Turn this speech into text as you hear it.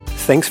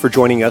Thanks for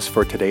joining us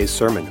for today's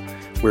sermon.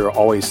 We're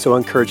always so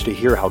encouraged to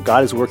hear how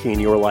God is working in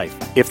your life.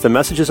 If the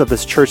messages of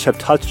this church have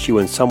touched you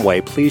in some way,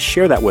 please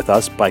share that with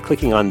us by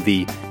clicking on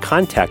the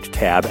Contact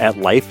tab at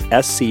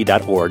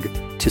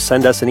lifesc.org to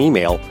send us an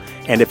email.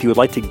 And if you would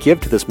like to give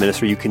to this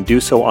ministry, you can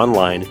do so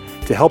online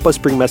to help us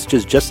bring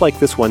messages just like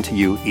this one to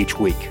you each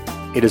week.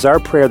 It is our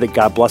prayer that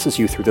God blesses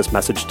you through this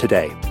message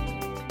today.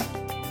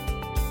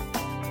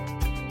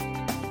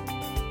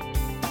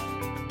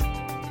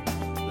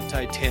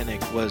 The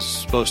Titanic was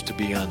supposed to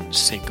be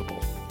unsinkable.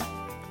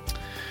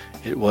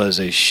 It was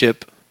a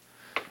ship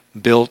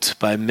built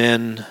by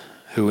men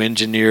who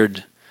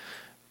engineered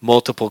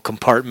multiple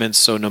compartments,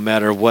 so no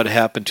matter what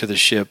happened to the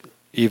ship,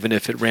 even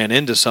if it ran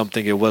into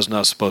something, it was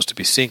not supposed to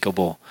be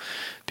sinkable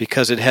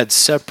because it had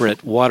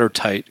separate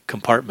watertight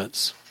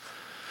compartments.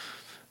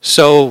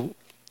 So,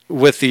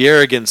 with the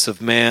arrogance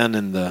of man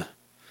and the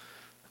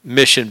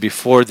mission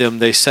before them,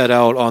 they set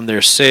out on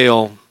their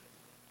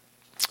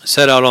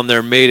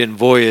maiden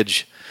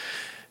voyage,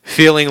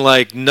 feeling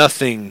like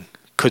nothing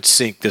could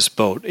sink this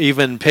boat.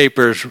 Even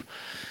papers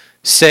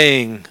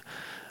saying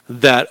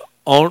that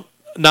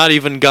not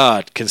even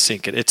God can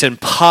sink it. It's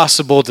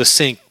impossible to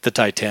sink the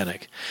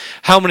Titanic.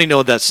 How many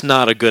know that's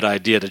not a good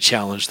idea to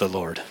challenge the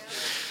Lord?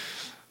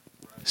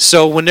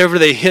 So whenever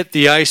they hit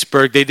the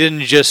iceberg, they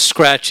didn't just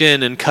scratch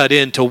in and cut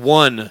into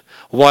one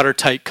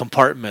watertight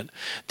compartment.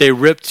 They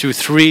ripped through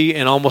 3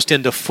 and almost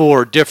into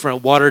 4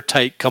 different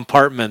watertight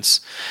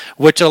compartments,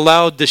 which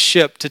allowed the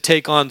ship to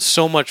take on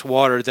so much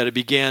water that it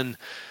began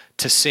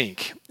to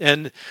sink.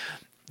 And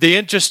the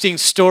interesting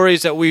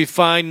stories that we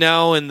find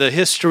now in the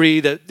history,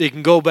 that they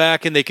can go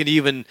back and they can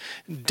even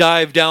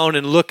dive down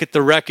and look at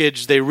the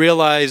wreckage, they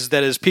realize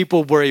that as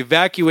people were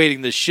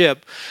evacuating the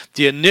ship,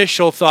 the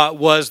initial thought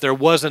was there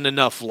wasn't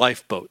enough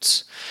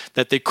lifeboats,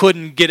 that they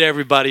couldn't get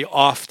everybody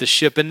off the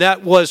ship. And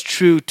that was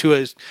true to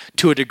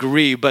a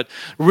degree. But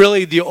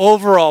really the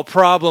overall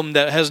problem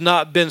that has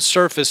not been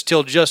surfaced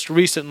till just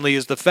recently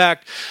is the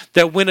fact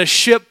that when a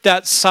ship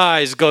that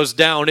size goes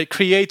down, it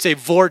creates a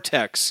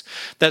vortex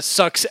that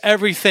sucks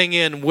everything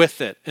in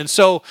with it. And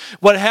so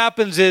what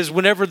happens is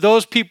whenever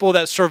those people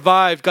that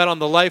survived got on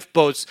the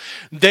lifeboats,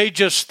 they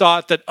just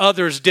thought that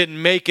others didn't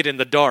make it in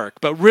the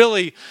dark. But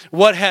really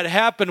what had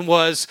happened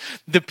was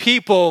the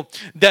people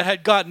that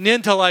had gotten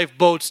into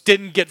lifeboats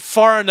didn't get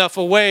far enough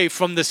away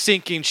from the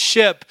sinking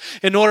ship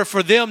in order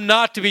for them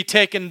not to be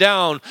taken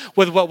down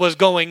with what was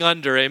going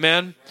under.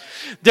 Amen?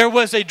 There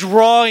was a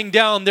drawing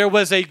down, there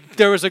was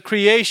a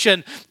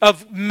creation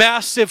of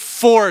massive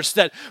force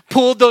that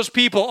pulled those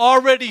people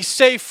already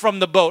safe from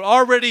the boat,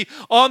 already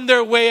on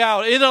their way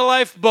out, in a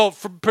lifeboat,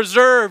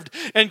 preserved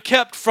and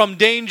kept from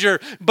danger.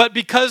 But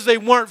because they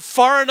weren't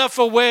far enough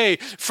away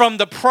from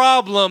the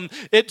problem,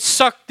 it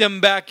sucked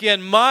them back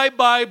in. My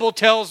Bible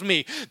tells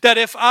me that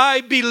if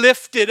I be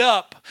lifted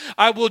up,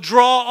 I will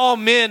draw all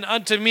men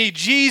unto me.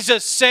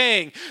 Jesus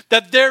saying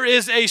that there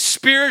is a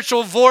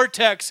spiritual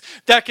vortex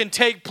that can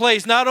take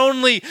place. Not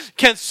only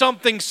can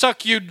something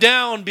suck you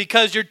down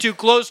because you're too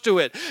close to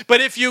it,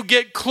 but if you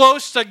get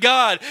close to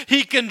God,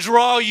 He can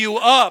draw you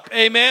up.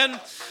 Amen?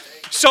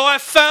 So I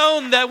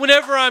found that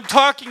whenever I'm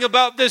talking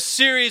about this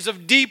series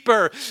of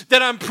Deeper,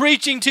 that I'm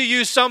preaching to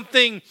you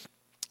something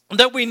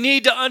that we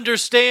need to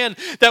understand,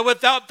 that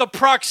without the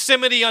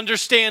proximity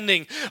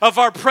understanding of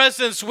our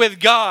presence with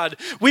God,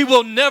 we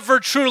will never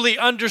truly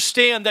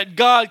understand that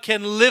God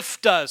can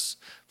lift us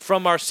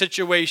from our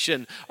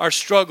situation, our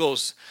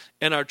struggles,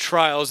 and our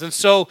trials. And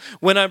so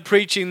when I'm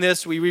preaching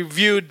this, we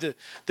reviewed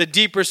the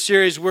Deeper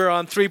series. We're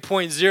on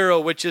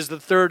 3.0, which is the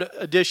 3rd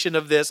edition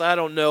of this. I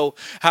don't know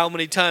how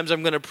many times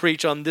I'm going to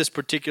preach on this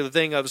particular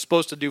thing. I was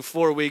supposed to do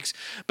 4 weeks,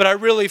 but I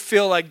really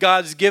feel like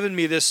God's given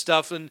me this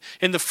stuff. And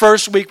in the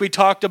first week, we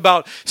talked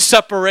about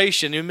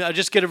separation. I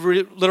just get a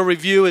little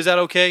review. Is that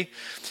okay?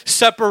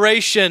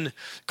 Separation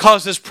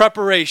causes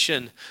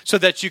preparation so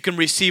that you can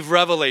receive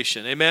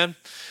revelation. Amen?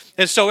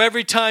 And so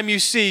every time you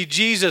see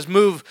Jesus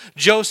move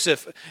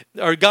Joseph,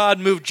 or God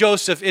moved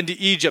Joseph into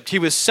Egypt, He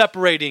was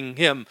separating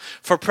him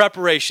for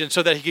preparation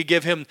so that He could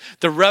give him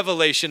the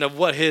revelation of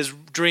what his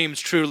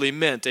dreams truly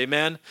meant.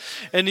 Amen?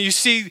 And you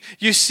see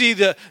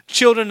the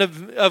children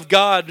of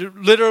God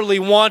literally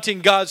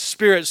wanting God's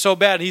Spirit so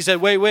bad. He said,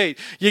 wait,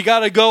 you got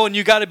to go and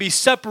you got to be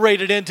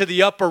separated into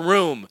the upper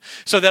room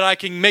so that I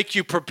can make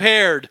you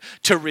prepared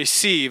to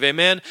receive.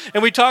 Amen?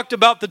 And we talked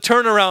about the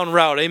turnaround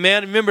route.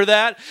 Amen? Remember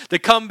that? The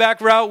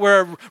comeback route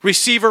where a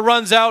receiver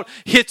runs out,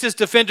 hits his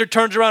defender,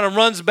 turns around and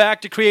runs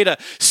back to create a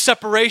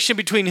separation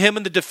between him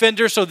and the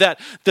defender so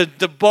that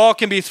the ball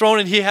can be thrown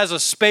and he has a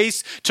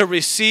space to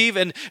receive.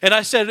 And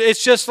I said,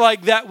 it's just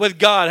like that with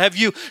God. Have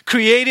you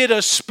created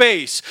a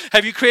space?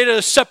 Have you created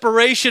a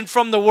separation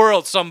from the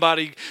world?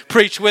 Somebody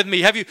preach with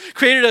me. Have you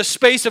created a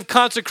space of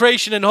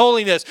consecration and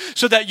holiness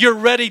so that you're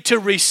ready to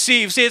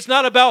receive? See, it's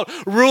not about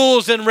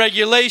rules and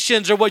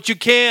regulations or what you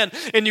can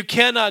and you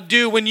cannot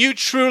do. When you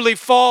truly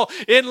fall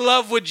in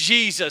love with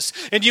Jesus, Jesus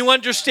and you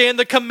understand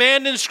the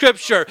command in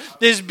Scripture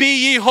is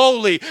be ye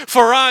holy,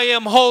 for I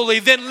am holy,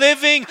 then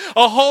living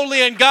a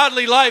holy and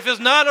godly life is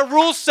not a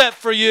rule set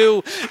for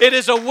you. It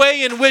is a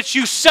way in which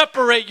you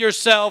separate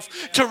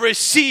yourself to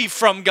receive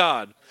from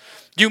God.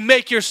 You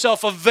make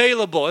yourself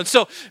available. And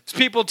so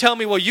people tell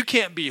me, well, you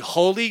can't be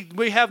holy.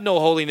 We have no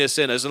holiness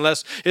in us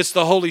unless it's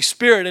the Holy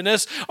Spirit in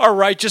us. Our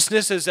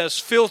righteousness is as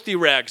filthy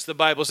rags, the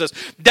Bible says.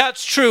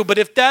 That's true, but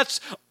if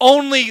that's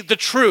only the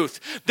truth,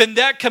 then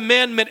that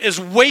commandment is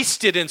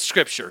wasted in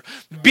Scripture.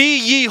 Be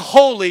ye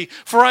holy,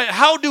 for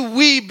how do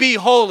we be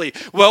holy?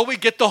 Well, we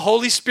get the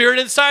Holy Spirit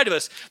inside of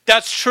us.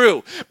 That's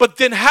true. But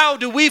then how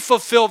do we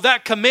fulfill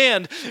that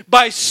command?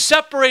 By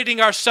separating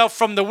ourselves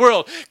from the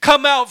world.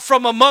 Come out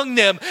from among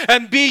them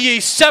and be ye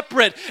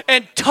separate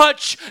and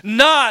touch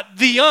not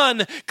the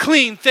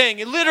unclean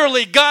thing. And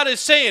literally, God is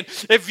saying,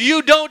 if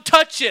you don't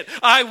touch it,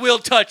 I will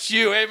touch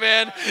you.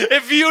 Amen.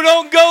 If you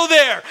don't go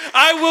there,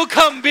 I will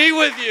come be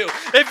with you.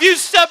 If you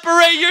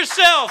separate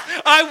yourself,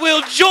 I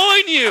will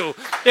join you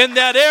in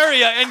that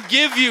area and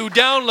give you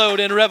download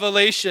and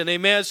revelation.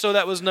 Amen. So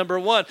that was number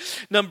one.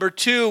 Number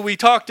two, we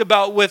talked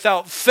about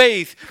without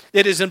faith,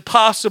 it is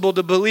impossible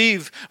to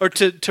believe or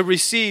to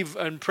receive.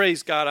 And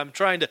praise God, I'm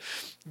trying to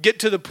get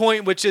to the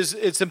point which is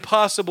it's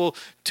impossible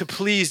to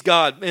please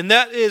God. And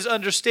that is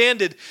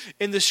understood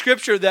in the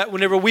Scripture that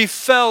whenever we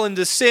fell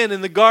into sin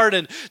in the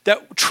garden,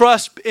 that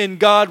trust in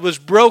God was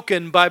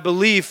broken by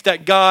belief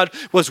that God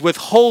was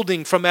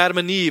withholding from Adam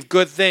and Eve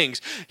good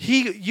things.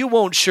 You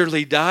won't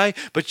surely die,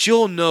 but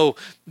you'll know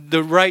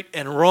the right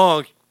and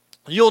wrong.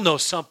 You'll know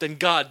something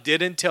God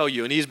didn't tell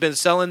you. And he's been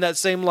selling that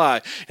same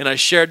lie. And I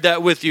shared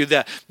that with you,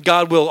 that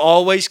God will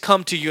always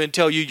come to you and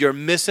tell you you're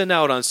missing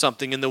out on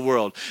something in the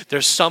world.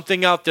 There's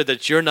something out there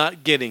that you're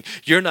not getting.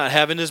 You're not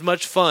having as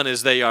much fun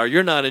as they are.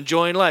 You're not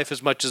enjoying life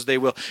as much as they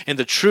will. And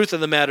the truth of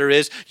the matter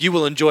is, you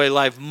will enjoy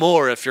life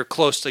more if you're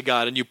close to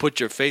God and you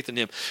put your faith in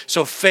Him.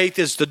 So faith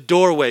is the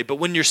doorway. But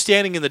when you're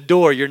standing in the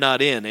door, you're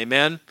not in.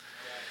 Amen?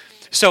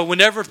 So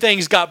whenever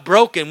things got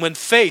broken, when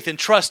faith and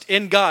trust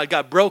in God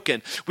got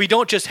broken, we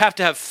don't just have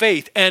to have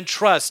faith and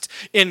trust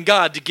in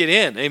God to get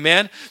in.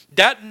 Amen?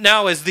 That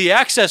now is the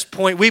access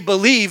point. We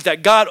believe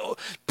that God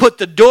put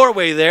the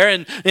doorway there,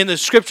 and in the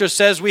Scripture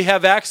says we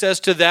have access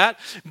to that.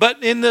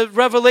 But in the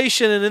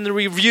revelation and in the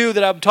review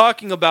that I'm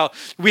talking about,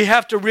 we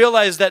have to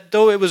realize that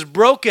though it was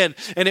broken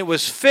and it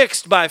was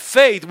fixed by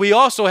faith, we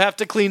also have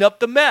to clean up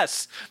the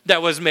mess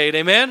that was made.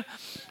 Amen?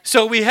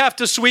 So we have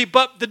to sweep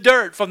up the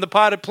dirt from the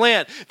potted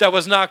plant that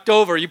was knocked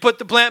over. You put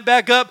the plant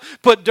back up,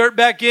 put dirt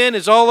back in,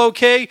 it's all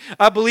okay.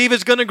 I believe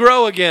it's going to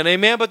grow again,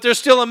 amen? But there's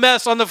still a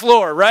mess on the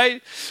floor,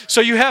 right?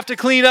 So you have to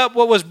clean up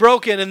what was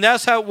broken, and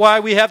that's why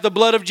we have the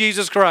blood of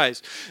Jesus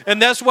Christ.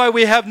 And that's why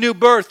we have new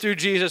birth through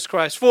Jesus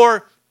Christ.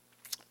 For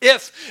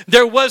if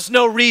there was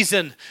no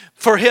reason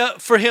for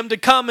him to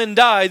come and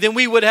die, then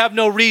we would have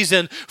no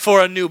reason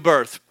for a new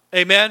birth.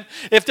 Amen.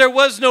 If there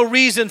was no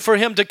reason for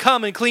him to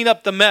come and clean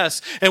up the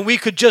mess and we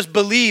could just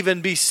believe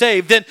and be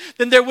saved, then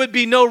there would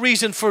be no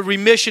reason for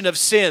remission of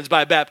sins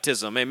by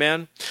baptism.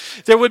 Amen.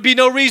 There would be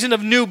no reason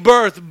of new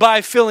birth by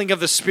filling of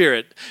the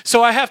Spirit.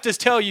 So I have to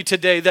tell you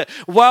today that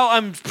while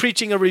I'm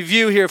preaching a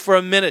review here for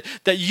a minute,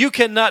 that you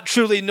cannot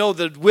truly know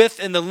the width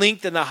and the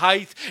length and the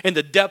height and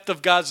the depth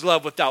of God's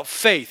love without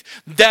faith.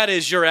 That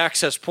is your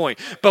access point.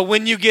 But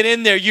when you get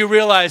in there, you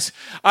realize,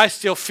 I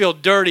still feel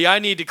dirty. I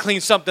need to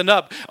clean something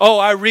up. Oh,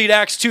 I read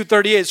Acts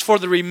 2:38, it's for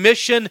the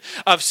remission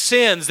of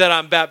sins that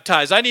I'm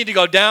baptized. I need to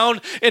go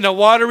down in a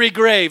watery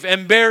grave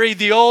and bury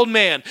the old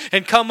man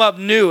and come up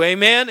new.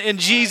 Amen? In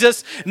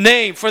Jesus'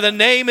 name. For the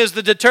name is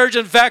the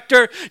detergent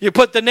factor. You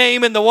put the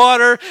name in the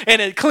water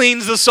and it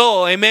cleans the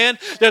soul. Amen?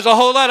 There's a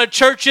whole lot of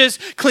churches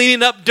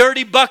cleaning up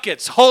dirty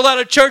buckets. A whole lot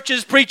of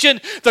churches preaching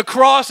the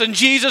cross and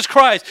Jesus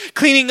Christ,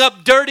 cleaning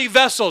up dirty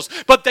vessels,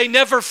 but they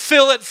never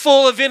fill it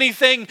full of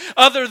anything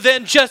other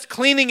than just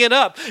cleaning it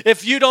up.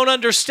 If you don't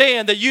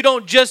understand that you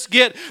don't just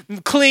get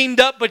cleaned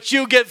up, but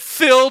you get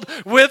filled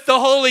with the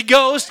Holy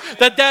Ghost,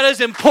 that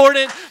is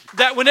important.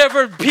 That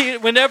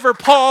whenever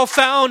Paul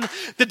found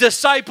the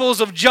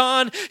disciples of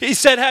John, he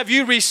said, have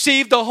you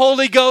received the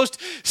Holy Ghost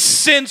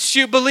since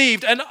you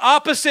believed? An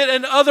opposite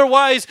and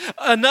otherwise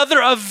another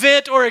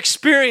event or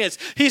experience.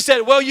 He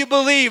said, well, you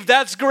believe.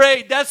 That's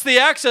great. That's the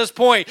access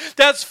point.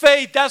 That's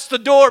faith. That's the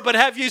door. But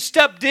have you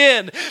stepped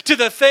in to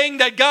the thing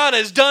that God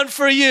has done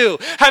for you?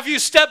 Have you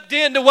stepped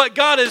into what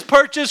God has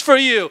purchased for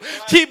you?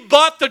 He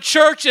bought the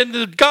church in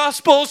the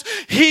Gospels.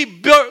 He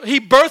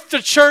birthed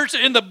the church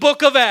in the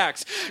book of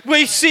Acts.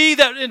 We see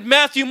that in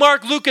Matthew,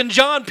 Mark, Luke, and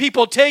John,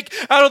 people take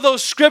out of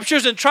those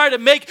scriptures and try to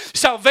make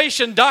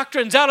salvation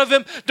doctrines out of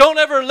them. Don't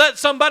ever let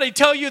somebody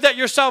tell you that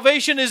your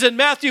salvation is in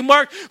Matthew,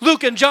 Mark,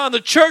 Luke, and John.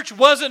 The church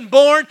wasn't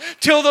born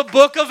till the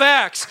book of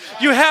Acts.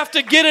 You have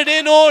to get it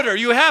in order.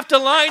 You have to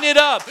line it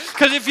up,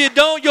 because if you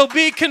don't, you'll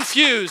be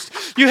confused.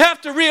 You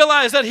have to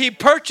realize that he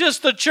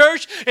purchased the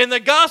church in the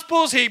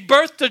Gospels. He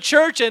birthed the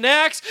church in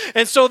Acts.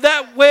 And so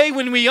that way,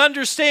 when we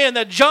understand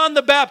that John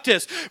the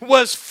Baptist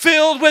was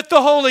filled with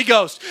the Holy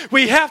Ghost,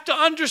 we have have to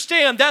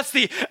understand that's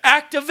the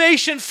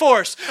activation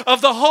force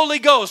of the Holy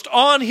Ghost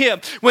on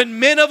him. When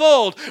men of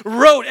old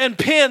wrote and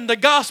penned the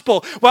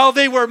gospel while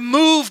they were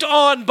moved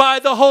on by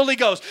the Holy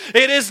Ghost,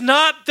 it is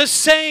not the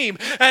same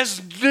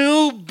as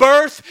new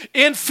birth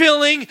in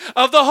filling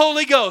of the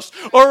Holy Ghost,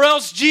 or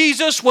else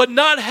Jesus would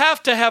not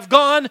have to have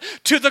gone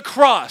to the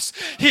cross.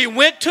 He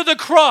went to the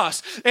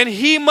cross, and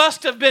he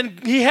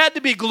had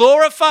to be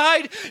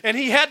glorified, and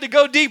he had to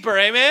go deeper,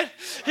 amen?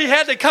 He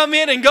had to come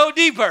in and go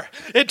deeper.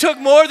 It took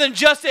more than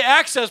just the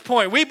access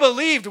point. We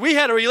believed we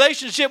had a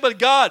relationship with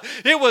God.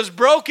 It was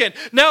broken.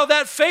 Now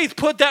that faith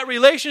put that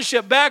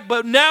relationship back,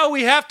 but now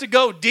we have to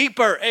go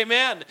deeper,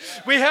 amen?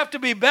 We have to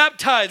be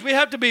baptized. We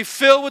have to be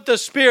filled with the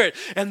Spirit,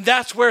 and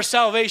that's where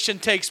salvation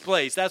takes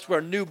place. That's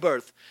where new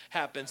birth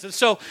happens. And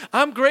so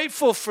I'm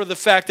grateful for the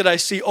fact that I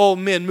see old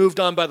men moved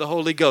on by the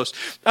Holy Ghost.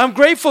 I'm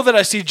grateful that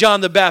I see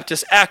John the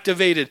Baptist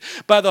activated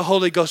by the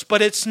Holy Ghost,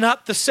 but it's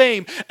not the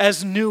same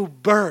as new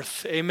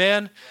birth,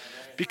 amen?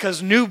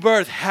 Because new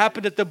birth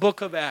happened at the book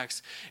of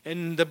Acts.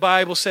 And the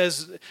Bible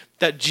says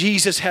that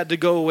Jesus had to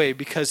go away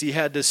because he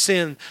had to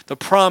send the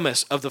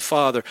promise of the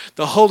Father.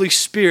 The Holy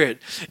Spirit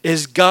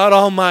is God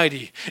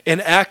Almighty in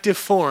active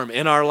form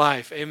in our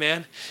life.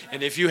 Amen?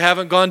 And if you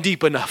haven't gone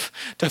deep enough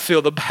to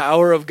feel the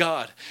power of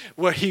God,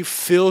 where he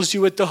fills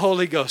you with the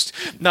Holy Ghost,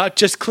 not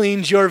just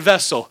cleans your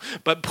vessel,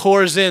 but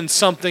pours in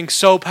something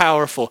so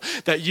powerful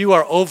that you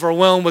are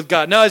overwhelmed with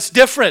God. Now, it's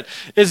different.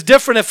 It's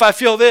different if I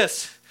feel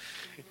this.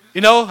 You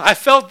know, I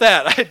felt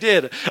that. I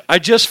did. I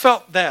just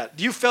felt that.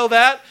 Do you feel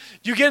that?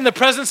 You get in the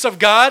presence of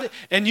God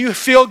and you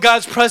feel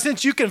God's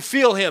presence, you can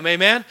feel him,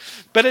 amen?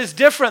 But it's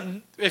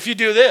different if you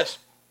do this.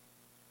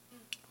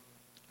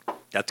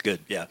 That's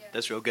good. Yeah,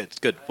 that's real good. It's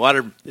good.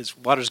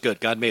 Water's good.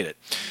 God made it.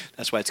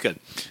 That's why it's good.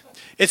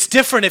 It's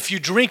different if you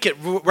drink it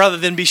rather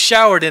than be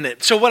showered in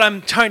it. So what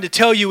I'm trying to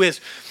tell you is,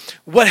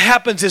 what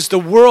happens is the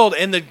world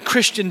and the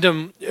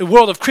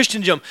world of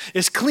Christendom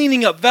is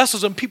cleaning up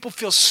vessels, and people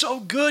feel so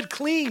good,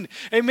 clean.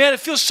 Amen.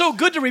 It feels so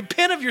good to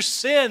repent of your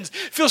sins.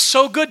 It feels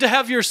so good to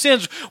have your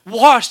sins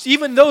washed.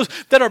 Even those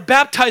that are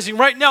baptizing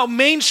right now,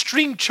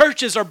 mainstream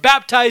churches are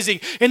baptizing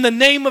in the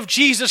name of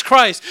Jesus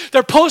Christ.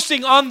 They're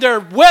posting on their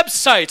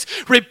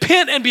websites,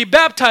 repent and be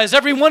baptized,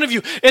 every one of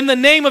you, in the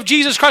name of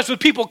Jesus Christ,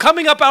 with people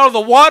coming up out of the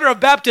water of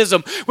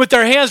baptism with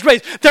their hands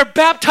raised. They're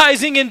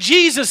baptizing in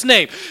Jesus'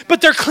 name,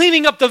 but they're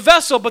cleaning up the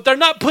vessel, but they're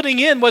not putting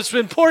in what's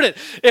important.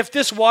 If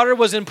this water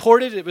was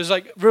imported, it was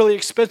like really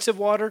expensive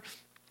water.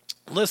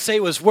 Let's say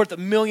it was worth $1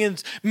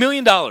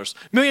 million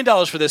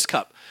for this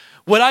cup.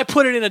 Would I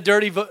put it in a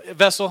dirty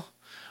vessel?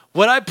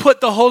 Would I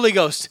put the Holy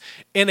Ghost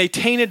in a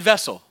tainted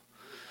vessel?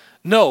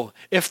 No.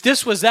 If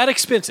this was that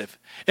expensive,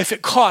 if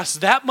it costs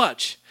that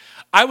much,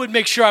 I would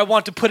make sure I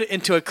want to put it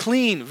into a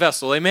clean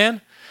vessel.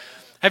 Amen?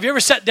 Have you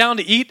ever sat down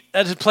to eat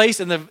at a place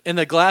and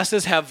the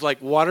glasses have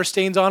like water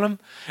stains on them?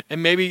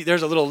 And maybe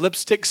there's a little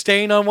lipstick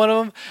stain on one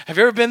of them? Have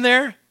you ever been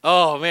there?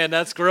 Oh man,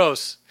 that's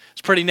gross.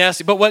 It's pretty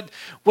nasty. But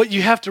what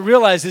you have to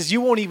realize is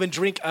you won't even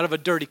drink out of a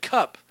dirty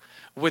cup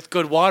with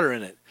good water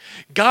in it.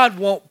 God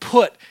won't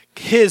put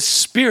his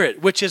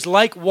Spirit, which is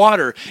like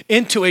water,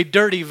 into a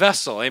dirty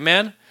vessel.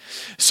 Amen?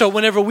 So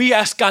whenever we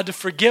ask God to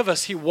forgive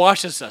us, he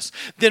washes us.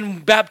 Then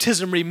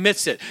baptism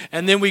remits it.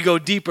 And then we go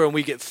deeper and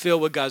we get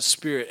filled with God's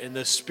Spirit. And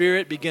the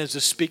Spirit begins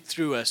to speak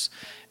through us.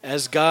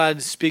 As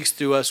God speaks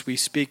through us, we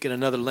speak in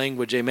another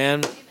language.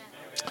 Amen?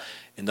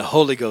 And the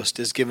Holy Ghost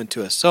is given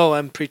to us. So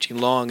I'm preaching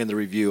long in the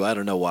review. I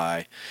don't know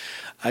why.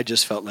 I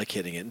just felt like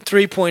hitting it.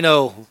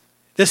 3.0,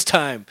 this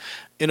time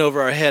in over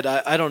our head.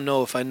 I don't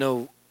know if I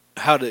know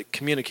how to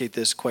communicate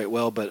this quite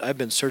well, but I've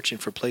been searching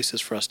for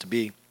places for us to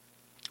be.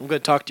 I'm going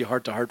to talk to you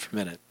heart for a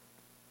minute.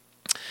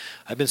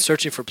 I've been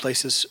searching for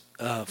places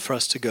for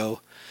us to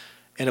go,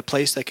 and a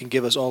place that can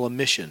give us all a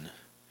mission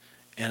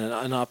and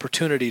an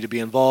opportunity to be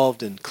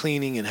involved in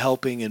cleaning and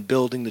helping and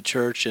building the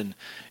church and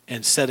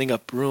setting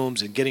up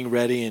rooms and getting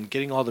ready and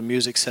getting all the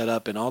music set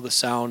up and all the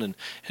sound and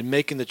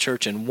making the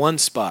church in one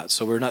spot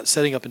so we're not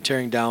setting up and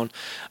tearing down.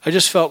 I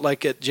just felt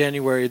like at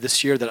January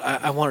this year that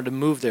I wanted to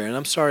move there, and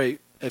I'm sorry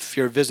if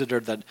you're a visitor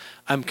that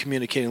I'm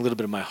communicating a little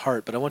bit of my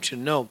heart, but I want you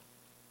to know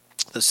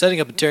the setting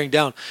up and tearing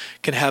down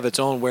can have its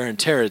own wear and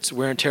tear. It's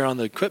wear and tear on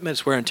the equipment.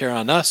 It's wear and tear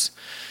on us.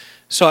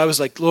 So I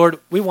was like, Lord,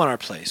 we want our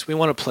place. We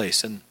want a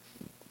place. And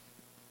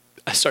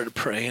I started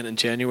praying in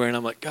January, and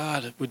I'm like,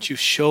 God, would you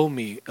show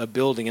me a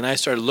building? And I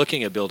started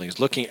looking at buildings,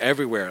 looking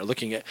everywhere,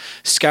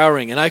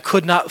 scouring, and I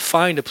could not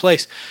find a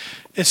place.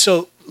 And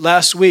so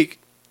last week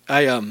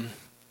on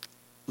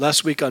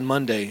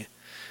Monday,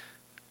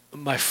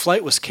 my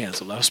flight was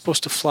canceled. I was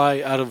supposed to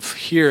fly out of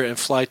here and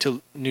fly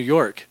to New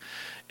York.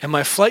 And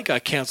my flight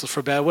got canceled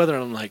for bad weather.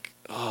 And I'm like,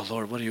 oh,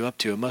 Lord, what are you up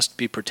to? It must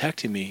be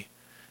protecting me.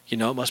 You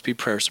know, it must be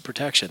prayers of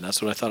protection.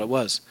 That's what I thought it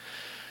was.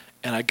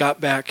 And I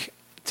got back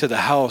to the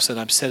house, and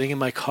I'm sitting in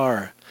my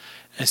car.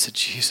 And I said,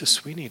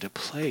 Jesus, we need a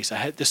place.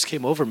 This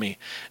came over me.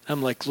 And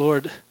I'm like,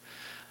 Lord,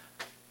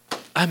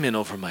 I'm in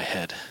over my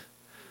head.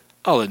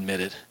 I'll admit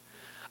it.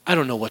 I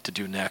don't know what to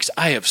do next.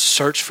 I have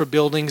searched for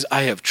buildings.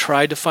 I have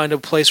tried to find a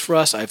place for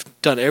us. I've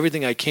done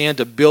everything I can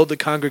to build the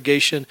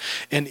congregation.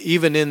 And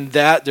even in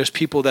that, there's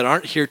people that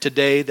aren't here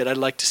today that I'd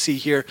like to see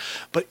here.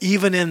 But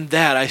even in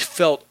that, I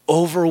felt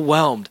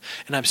overwhelmed.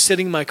 And I'm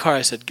sitting in my car.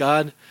 I said,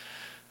 God,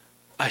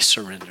 I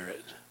surrender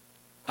it.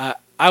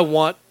 I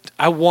want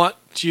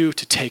you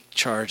to take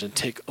charge and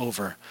take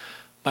over.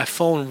 My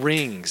phone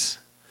rings.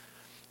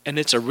 And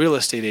it's a real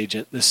estate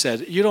agent that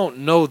said, you don't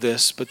know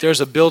this, but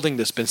there's a building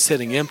that's been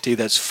sitting empty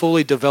that's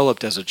fully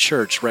developed as a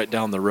church right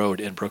down the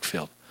road in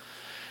Brookfield.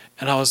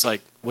 And I was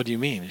like, what do you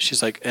mean? And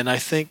she's like, and I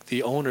think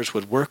the owners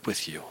would work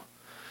with you.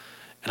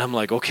 And I'm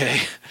like,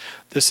 okay,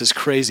 this is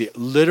crazy.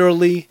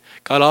 Literally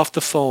got off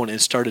the phone and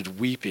started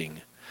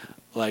weeping.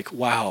 Like,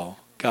 wow,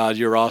 God,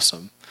 you're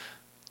awesome.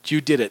 You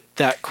did it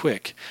that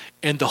quick.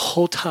 And the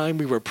whole time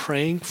we were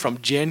praying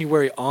from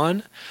January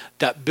on,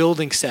 that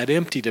building sat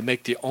empty to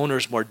make the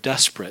owners more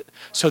desperate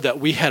so that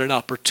we had an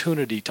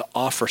opportunity to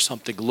offer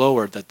something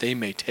lower that they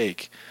may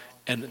take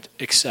and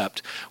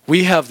accept.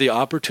 We have the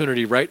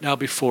opportunity right now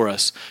before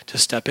us to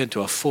step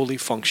into a fully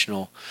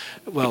functional,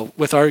 well,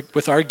 with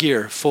our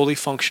gear, fully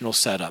functional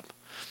setup.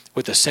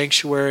 With a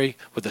sanctuary,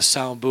 with a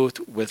sound booth,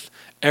 with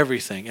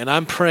everything. And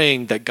I'm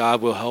praying that God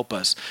will help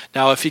us.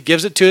 Now, if he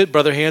gives it to it,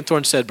 Brother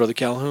Hanthorne said, Brother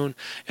Calhoun,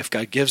 if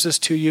God gives this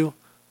to you,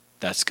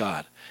 that's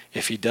God.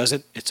 If he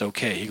doesn't, it's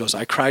okay. He goes,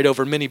 I cried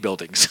over many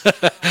buildings.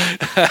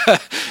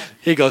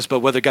 He goes, but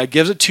whether God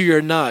gives it to you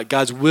or not,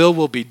 God's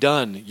will be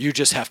done. You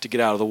just have to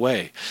get out of the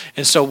way.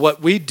 And so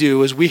what we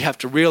do is we have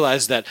to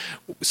realize that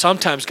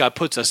sometimes God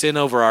puts us in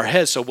over our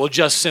heads, so we'll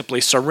just simply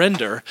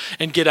surrender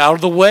and get out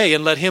of the way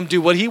and let him do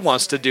what he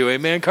wants to do.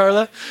 Amen,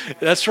 Carla?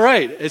 That's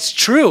right. It's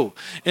true.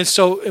 And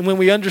so when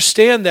we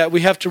understand that,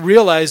 we have to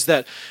realize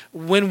that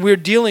when we're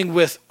dealing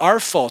with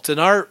our faults and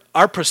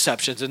our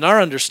perceptions and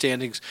our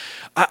understandings,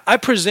 I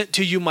present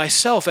to you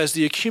myself as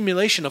the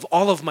accumulation of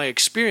all of my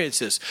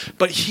experiences,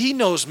 but he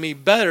knows me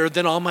better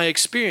than all my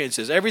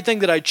experiences. Everything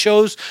that I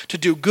chose to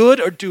do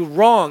good or do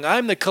wrong,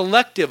 I'm the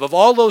collective of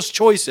all those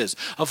choices,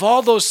 of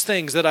all those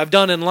things that I've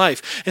done in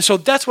life. And so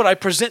that's what I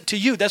present to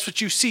you. That's what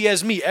you see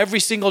as me every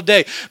single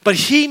day. But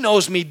he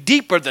knows me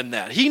deeper than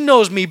that. He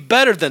knows me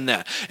better than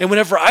that. And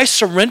whenever I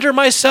surrender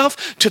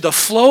myself to the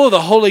flow of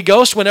the Holy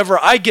Ghost, whenever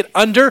I get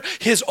under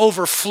his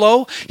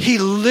overflow, he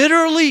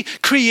literally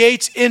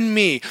creates in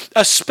me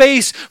a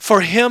space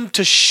for him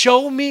to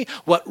show me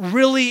what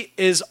really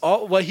is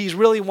what he's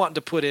really wanting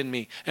to put in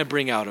me and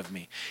bring out of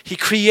me. He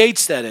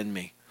creates that in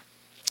me.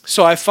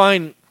 So I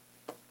find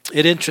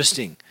it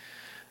interesting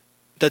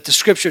that the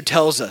scripture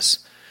tells us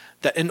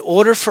that in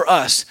order for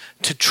us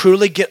to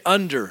truly get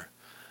under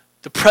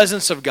the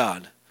presence of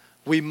God,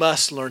 we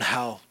must learn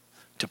how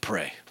to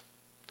pray.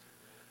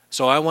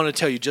 So I want to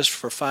tell you just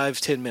for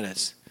 5-10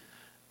 minutes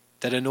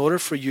that in order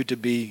for you to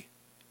be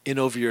in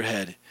over your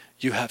head,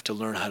 you have to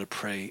learn how to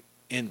pray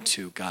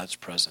into God's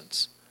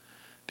presence,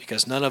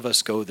 because none of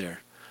us go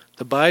there.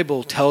 The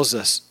Bible tells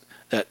us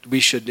that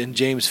we should, in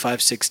James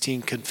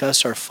 5:16,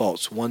 confess our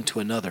faults one to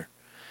another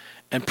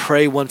and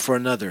pray one for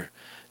another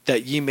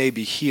that ye may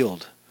be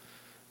healed.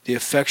 The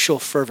effectual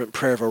fervent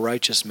prayer of a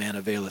righteous man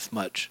availeth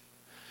much.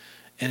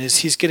 And as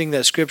he's getting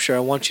that scripture, I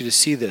want you to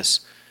see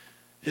this.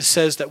 It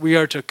says that we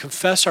are to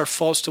confess our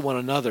faults to one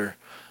another.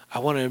 I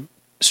want to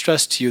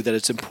stress to you that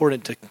it's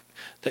important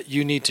that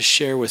you need to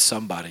share with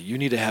somebody. You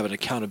need to have an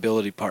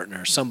accountability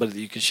partner, somebody that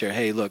you can share,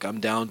 hey, look, I'm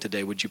down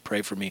today. Would you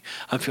pray for me?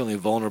 I'm feeling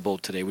vulnerable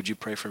today. Would you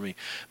pray for me?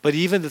 But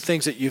even the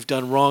things that you've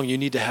done wrong, you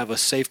need to have a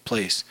safe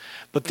place.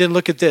 But then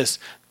look at this,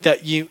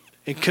 that you,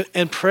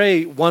 and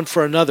pray one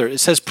for another. It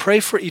says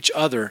pray for each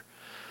other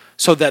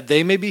so that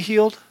they may be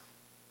healed.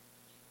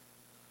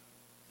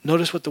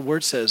 Notice what the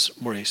word says,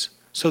 Maurice,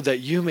 so that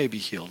you may be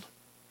healed.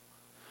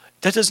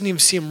 That doesn't even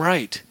seem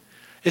right.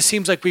 It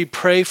seems like we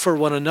pray for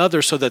one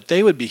another so that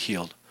they would be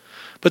healed.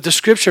 But the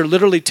scripture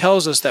literally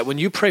tells us that when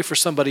you pray for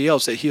somebody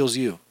else, it heals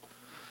you.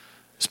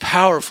 It's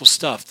powerful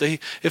stuff. The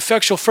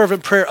effectual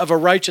fervent prayer of a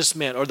righteous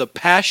man, or the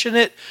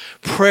passionate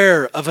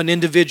prayer of an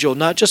individual,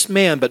 not just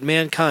man, but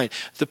mankind.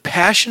 The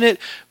passionate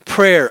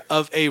prayer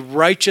of a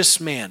righteous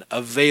man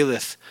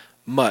availeth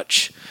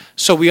much.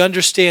 So we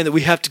understand that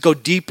we have to go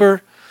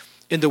deeper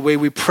in the way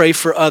we pray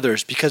for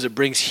others because it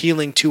brings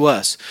healing to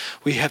us.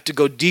 We have to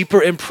go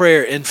deeper in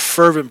prayer, in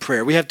fervent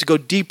prayer. We have to go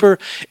deeper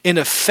in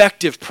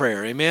effective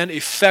prayer, amen?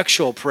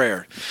 Effectual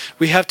prayer.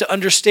 We have to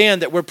understand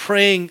that we're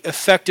praying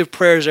effective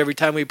prayers every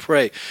time we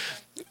pray.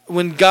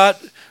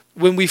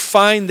 When we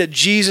find that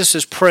Jesus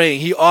is praying,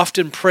 he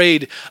often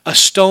prayed a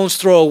stone's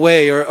throw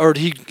away, or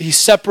he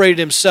separated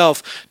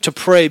himself to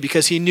pray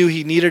because he knew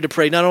he needed to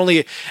pray. Not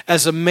only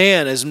as a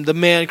man, as the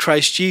man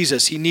Christ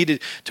Jesus, he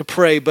needed to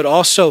pray, but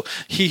also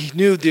he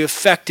knew the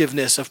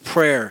effectiveness of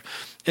prayer.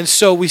 And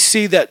so we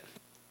see that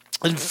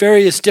in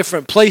various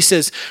different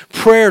places,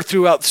 prayer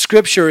throughout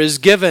Scripture is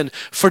given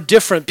for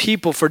different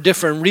people, for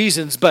different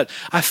reasons. But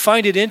I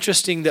find it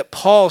interesting that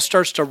Paul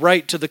starts to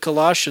write to the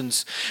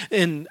Colossians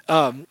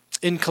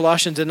in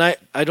Colossians, and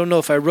I don't know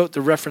if I wrote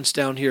the reference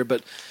down here,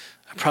 but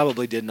I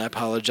probably didn't. I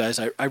apologize.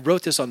 I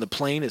wrote this on the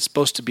plane. It's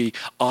supposed to be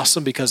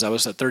awesome because I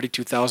was at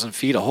 32,000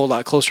 feet, a whole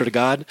lot closer to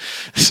God.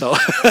 So,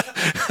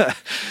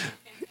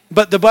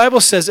 but the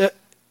Bible says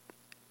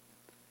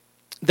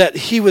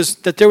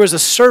that there was a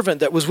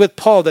servant that was with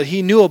Paul that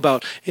he knew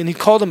about, and he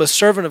called him a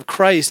servant of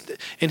Christ,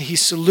 and he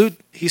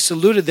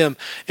saluted them,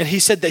 and he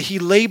said that he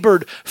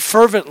labored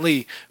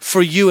fervently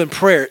for you in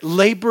prayer.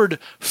 Labored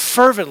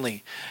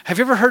fervently. Have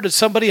you ever heard of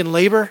somebody in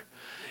labor?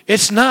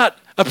 It's not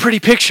a pretty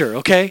picture,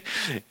 okay?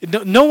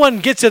 No one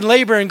gets in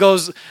labor and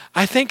goes,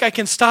 I think I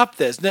can stop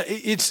this.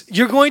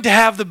 You're going to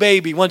have the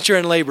baby once you're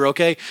in labor,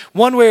 okay?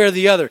 One way or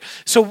the other.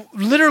 So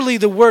literally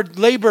the word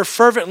labor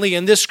fervently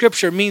in this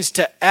scripture means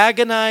to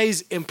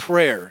agonize in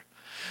prayer.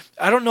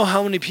 I don't know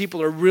how many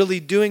people are really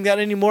doing that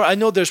anymore. I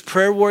know there's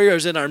prayer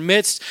warriors in our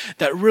midst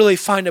that really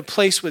find a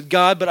place with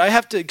God, but I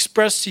have to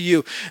express to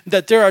you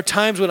that there are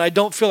times when I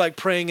don't feel like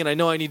praying and I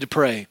know I need to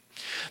pray.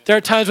 There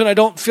are times when I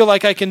don't feel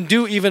like I can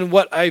do even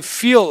what I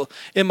feel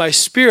in my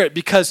spirit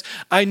because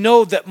I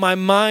know that my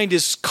mind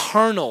is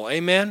carnal.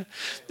 Amen?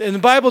 And the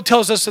Bible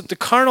tells us that the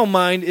carnal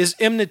mind is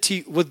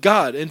enmity with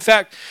God. In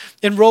fact,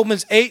 in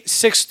Romans 8,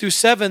 6 through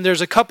 7,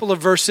 there's a couple of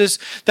verses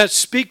that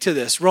speak to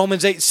this.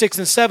 Romans 8, 6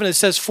 and 7, it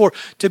says, for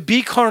to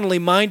be carnally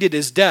minded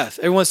is death.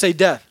 Everyone say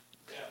death.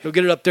 He'll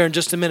get it up there in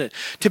just a minute.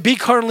 To be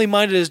carnally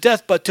minded is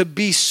death, but to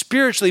be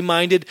spiritually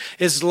minded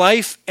is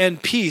life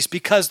and peace,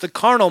 because the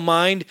carnal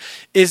mind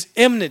is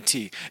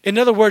enmity. In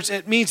other words,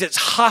 it means it's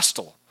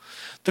hostile.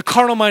 The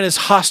carnal mind is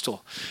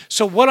hostile.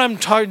 So what I'm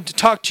trying to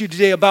talk to you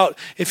today about,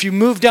 if you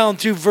move down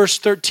through verse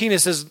 13, it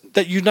says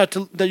that you're not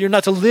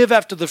to live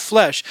after the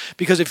flesh,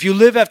 because if you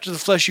live after the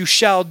flesh, you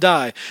shall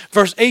die.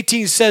 Verse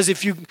 18 says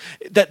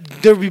that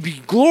there will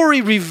be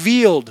glory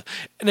revealed,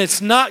 and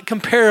it's not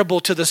comparable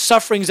to the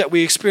sufferings that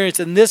we experience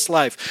in this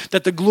life.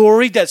 That the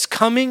glory that's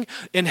coming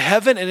in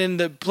heaven and in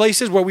the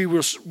places where we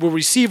will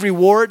receive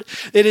reward,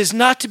 it is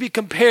not to be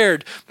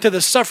compared to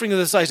the suffering of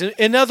this life.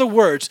 In other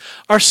words,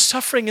 our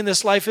suffering in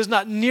this life is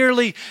not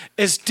nearly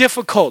as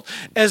difficult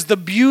as the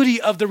beauty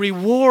of the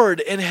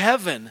reward in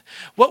heaven.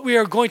 What we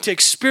are going to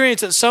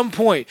experience at some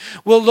point,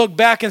 we'll look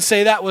back and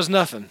say, that was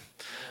nothing.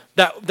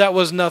 That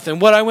was nothing.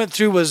 What I went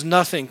through was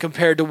nothing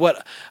compared to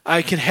what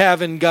I can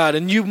have in God.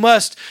 And you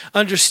must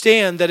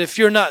understand that if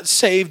you're not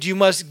saved, you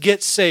must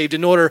get saved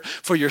in order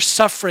for your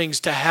sufferings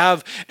to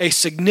have a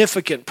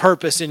significant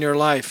purpose in your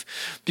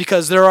life.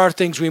 Because there are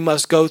things we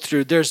must go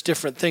through. There's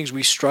different things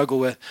we struggle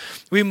with.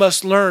 We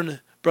must learn,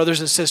 brothers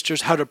and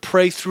sisters, how to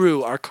pray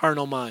through our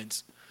carnal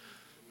minds.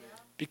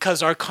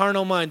 Because our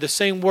carnal mind, the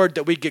same word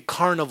that we get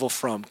carnival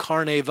from,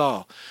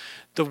 carnaval,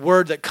 the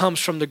word that comes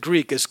from the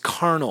Greek is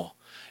carnal.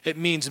 It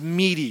means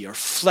meaty or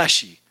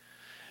fleshy.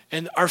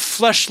 And our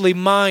fleshly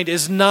mind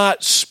is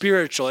not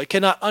spiritual. It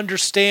cannot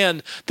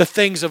understand the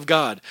things of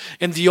God.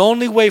 And the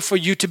only way for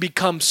you to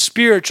become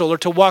spiritual or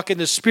to walk in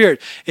the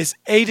Spirit is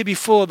A, to be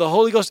full of the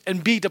Holy Ghost,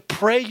 and B, to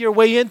pray your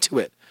way into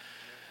it.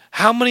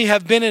 How many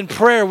have been in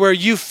prayer where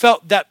you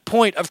felt that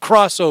point of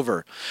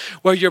crossover,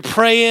 where you're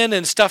praying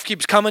and stuff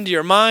keeps coming to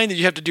your mind that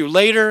you have to do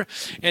later,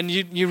 and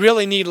you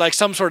really need like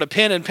some sort of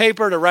pen and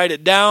paper to write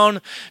it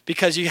down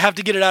because you have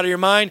to get it out of your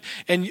mind.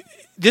 And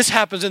this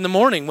happens in the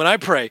morning when I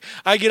pray.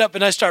 I get up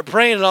and I start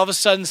praying, and all of a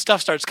sudden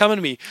stuff starts coming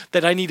to me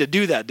that I need to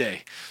do that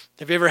day.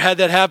 Have you ever had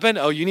that happen?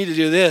 Oh, you need to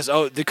do this.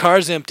 Oh, the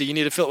car's empty. You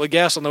need to fill it with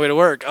gas on the way to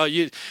work.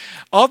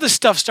 All this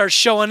stuff starts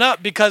showing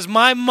up because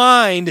my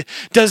mind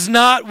does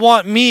not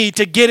want me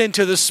to get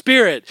into the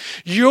Spirit.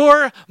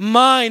 Your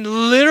mind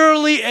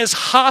literally is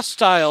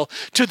hostile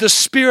to the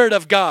Spirit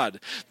of God.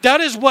 That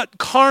is what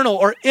carnal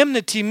or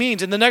enmity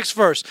means. In the next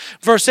verse,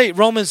 verse 8,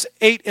 Romans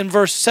 8 and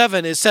verse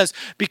 7, it says,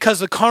 because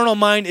the carnal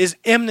mind is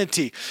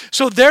enmity.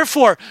 So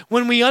therefore,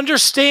 when we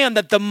understand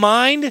that the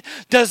mind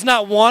does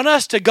not want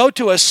us to go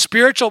to a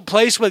spiritual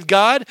place with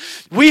God,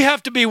 we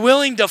have to be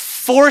willing to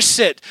force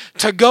it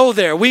to go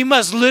there. We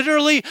must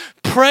literally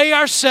pray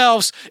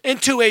ourselves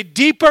into a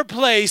deeper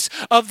place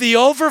of the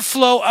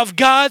overflow of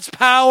God's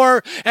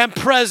power and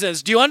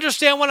presence. Do you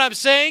understand what I'm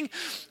saying?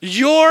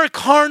 Your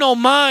carnal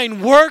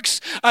mind works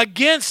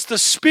against the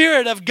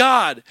Spirit of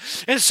God.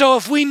 And so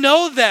if we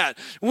know that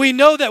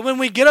when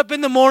we get up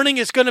in the morning,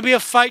 it's going to be a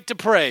fight to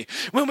pray.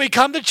 When we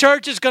come to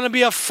church, it's going to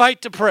be a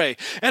fight to pray.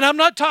 And I'm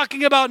not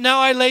talking about now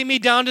I lay me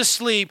down to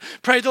sleep,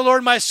 pray the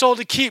Lord my soul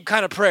to keep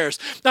kind of prayers.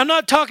 I'm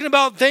not talking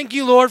about thank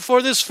you, Lord,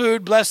 for this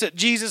food. Bless it.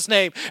 Jesus'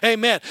 name.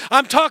 Amen.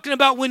 I'm talking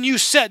about when you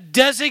set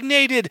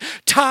designated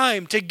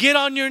time to get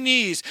on your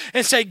knees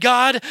and say,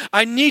 God,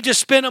 I need to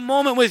spend a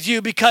moment with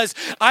you because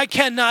I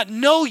cannot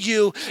know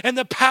you and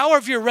the power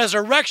of your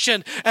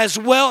resurrection as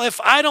well if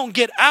I don't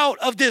get out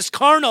of this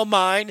carnal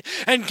mind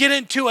and get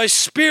into a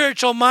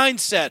spiritual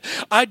mindset.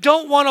 I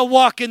don't want to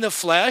walk in the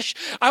flesh.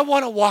 I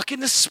want to walk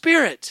in the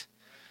Spirit.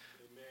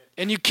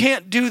 And you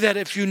can't do that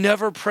if you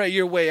never pray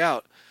your way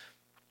out.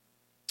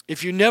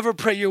 If you never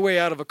pray your way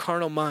out of a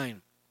carnal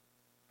mind.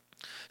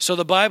 So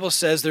the Bible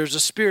says there's a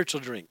spiritual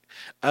drink.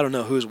 I don't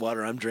know whose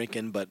water I'm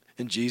drinking, but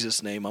in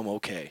Jesus' name, I'm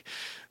okay.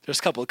 There's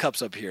a couple of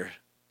cups up here.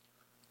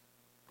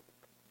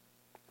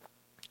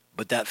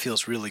 But that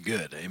feels really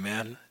good,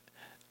 amen?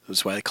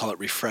 That's why they call it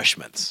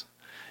refreshments.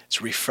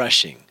 It's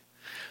refreshing.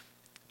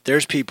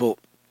 There's people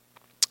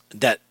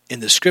that in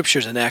the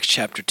scriptures in Acts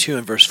chapter 2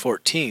 and verse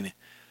 14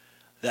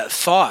 that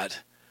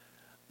thought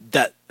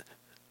that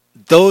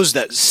those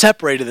that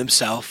separated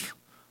themselves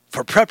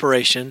for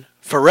preparation,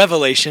 for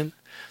revelation,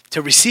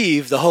 to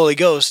receive the Holy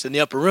Ghost in the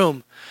upper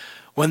room,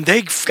 when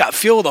they got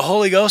filled with the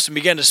Holy Ghost and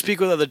began to speak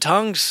with other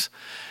tongues,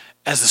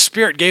 as the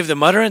Spirit gave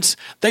them utterance,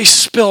 they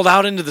spilled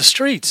out into the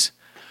streets.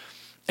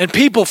 And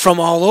people from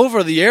all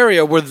over the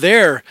area were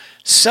there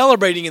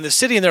celebrating in the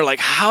city, and they're like,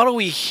 how do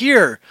we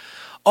hear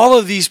all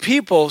of these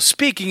people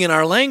speaking in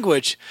our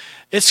language?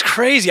 It's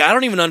crazy. I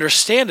don't even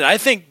understand it. I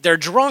think they're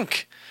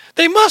drunk.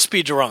 They must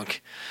be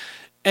drunk.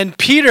 And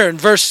Peter, in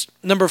verse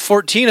number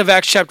 14 of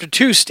Acts chapter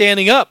 2,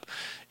 standing up.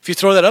 If you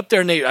throw that up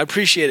there, Nate, I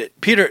appreciate it.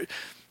 Peter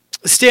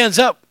stands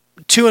up,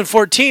 2 and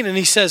 14, and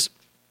he says,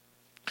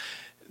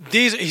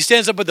 he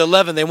stands up with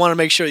 11. They want to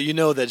make sure you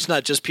know that it's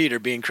not just Peter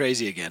being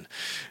crazy again,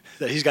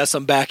 that he's got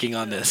some backing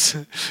on this.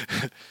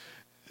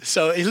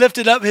 So he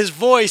lifted up his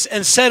voice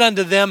and said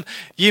unto them,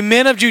 Ye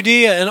men of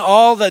Judea and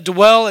all that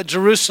dwell at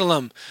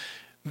Jerusalem,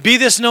 be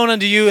this known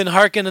unto you and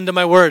hearken unto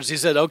my words. He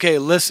said, okay,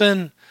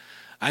 listen.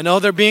 I know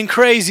they're being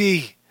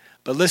crazy,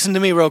 but listen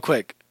to me real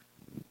quick.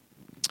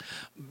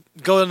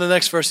 Go to the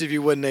next verse if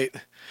you would, Nate.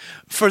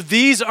 For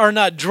these are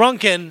not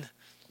drunken,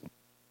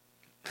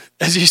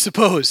 as you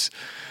suppose.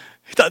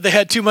 He thought they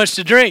had too much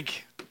to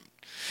drink.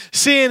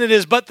 Seeing it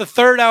is but the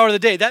third hour of the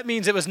day. That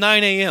means it was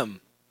 9 a.m.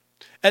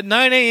 At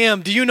 9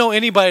 a.m., do you know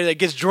anybody that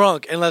gets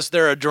drunk unless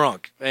they're a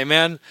drunk?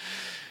 Amen?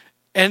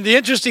 And the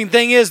interesting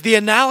thing is, the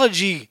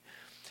analogy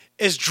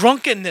is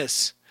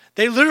drunkenness.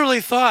 They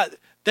literally thought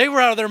they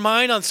were out of their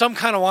mind on some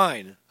kind of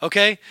wine,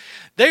 okay?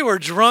 They were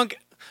drunk,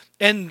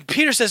 and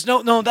Peter says,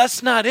 no,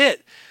 that's not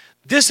it.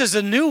 This is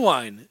a new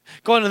wine.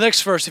 Go on to the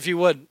next verse, if you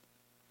would.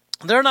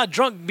 They're not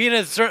drunk,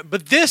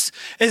 but this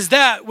is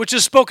that which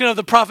is spoken of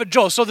the prophet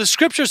Joel. So the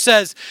scripture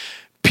says,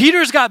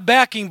 Peter's got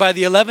backing by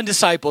the 11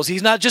 disciples.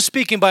 He's not just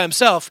speaking by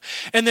himself.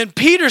 And then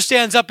Peter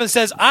stands up and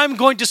says, I'm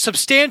going to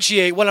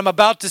substantiate what I'm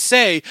about to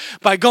say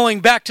by going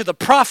back to the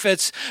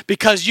prophets,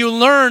 because you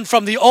learn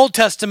from the Old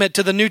Testament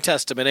to the New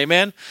Testament.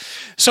 Amen?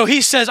 So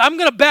he says, I'm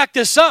going to back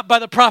this up by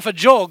the prophet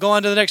Joel. Go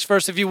on to the next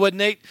verse if you would,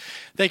 Nate.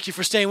 Thank you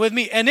for staying with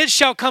me. And it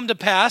shall come to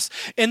pass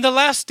in the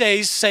last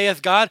days,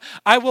 saith God,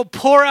 I will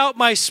pour out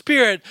my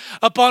spirit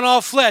upon all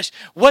flesh.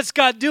 What's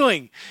God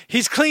doing?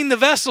 He's cleaned the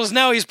vessels.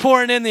 Now he's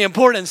pouring in the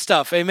important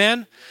stuff.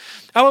 Amen.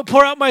 I will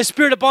pour out my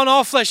spirit upon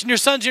all flesh, and your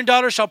sons and your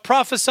daughters shall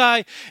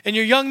prophesy, and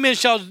your young men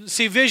shall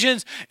see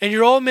visions, and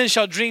your old men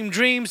shall dream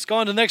dreams. Go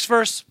on to the next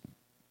verse.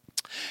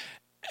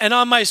 And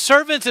on my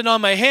servants and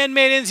on my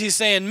handmaidens, he's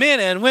saying men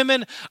and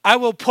women, I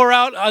will pour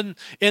out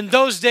in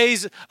those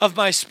days of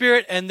my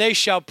spirit, and they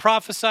shall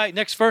prophesy.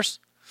 Next verse.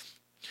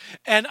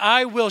 And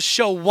I will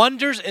show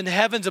wonders in the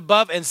heavens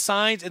above and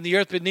signs in the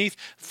earth beneath,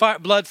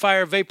 blood,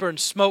 fire, vapor, and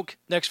smoke.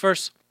 Next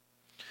verse.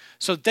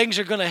 So things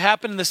are going to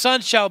happen, and the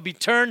sun shall be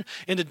turned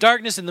into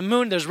darkness, and the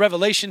moon, there's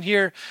revelation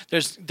here.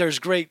 There's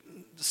great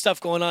stuff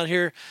going on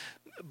here.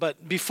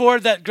 But before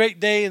that great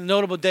day and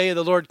notable day of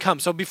the Lord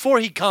comes. So before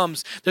he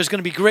comes, there's going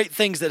to be great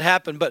things that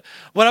happen. But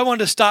what I wanted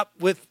to stop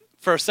with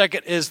for a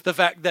second is the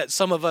fact that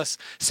some of us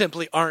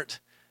simply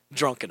aren't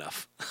drunk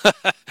enough.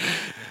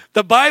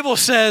 The Bible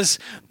says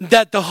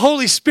that the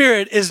Holy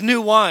Spirit is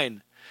new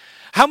wine.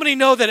 How many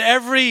know that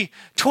every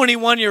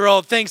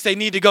 21-year-old thinks they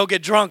need to go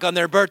get drunk on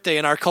their birthday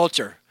in our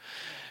culture?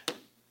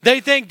 They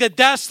think that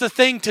that's the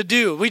thing to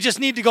do. We just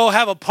need to go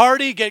have a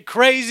party, get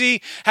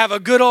crazy, have a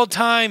good old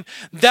time.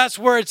 That's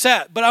where it's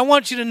at. But I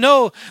want you to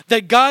know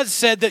that God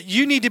said that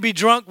you need to be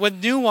drunk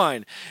with new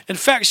wine. In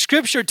fact,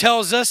 Scripture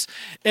tells us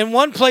in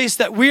one place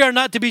that we are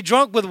not to be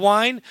drunk with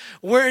wine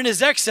wherein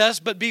is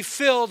excess, but be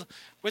filled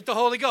with the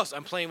Holy Ghost.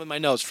 I'm playing with my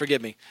notes,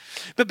 forgive me.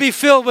 But be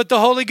filled with the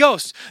Holy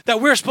Ghost. That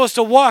we're supposed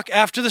to walk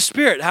after the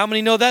Spirit. How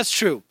many know that's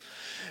true?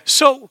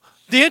 So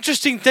the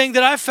interesting thing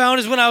that I found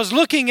is when I was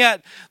looking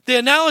at the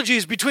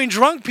analogies between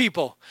drunk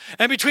people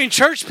and between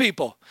church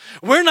people,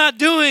 we're not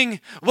doing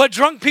what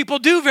drunk people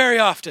do very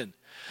often.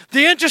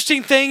 The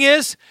interesting thing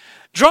is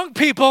drunk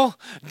people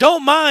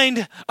don't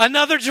mind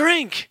another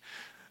drink.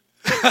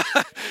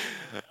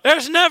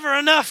 There's never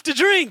enough to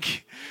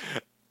drink.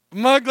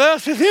 My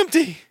glass is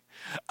empty.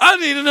 I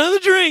need another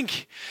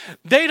drink.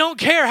 They don't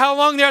care how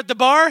long they're at the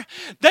bar.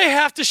 They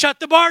have to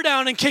shut the bar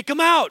down and kick them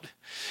out.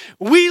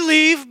 We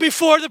leave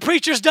before the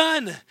preacher's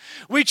done.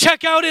 We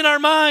check out in our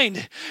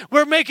mind.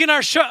 We're making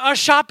our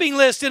shopping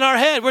list in our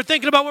head. We're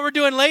thinking about what we're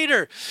doing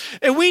later.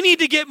 And we need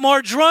to get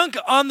more drunk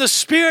on the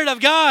Spirit of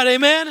God.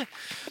 Amen?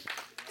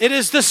 It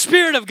is the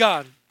Spirit of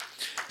God.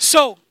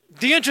 So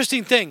the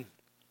interesting thing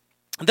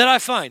that I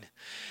find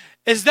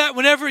is that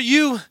whenever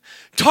you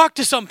talk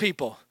to some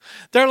people,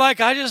 they're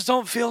like, I just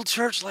don't feel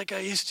church like I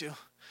used to.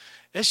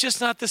 It's just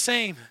not the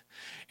same.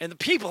 And the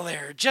people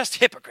there are just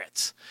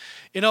hypocrites.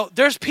 You know,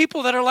 there's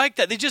people that are like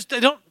that. They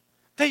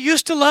They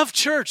used to love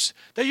church.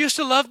 They used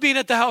to love being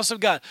at the house of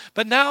God.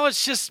 But now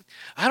it's just,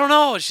 I don't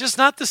know, it's just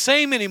not the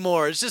same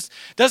anymore. It just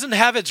doesn't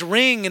have its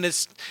ring and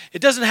it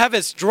doesn't have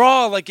its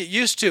draw like it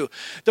used to.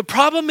 The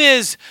problem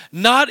is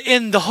not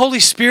in the Holy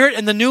Spirit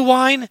and the new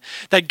wine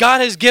that God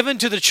has given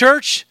to the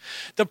church.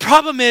 The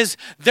problem is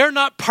they're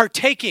not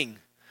partaking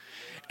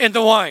in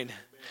the wine.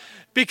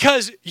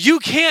 Because you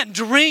can't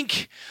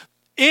drink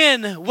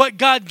in what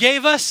God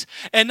gave us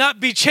and not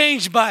be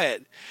changed by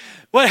it.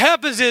 What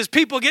happens is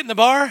people get in the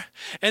bar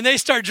and they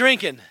start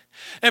drinking.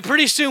 And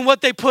pretty soon what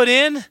they put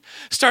in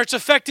starts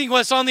affecting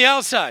what's on the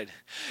outside.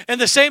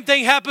 And the same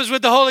thing happens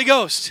with the Holy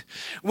Ghost.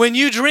 When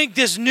you drink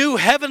this new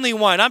heavenly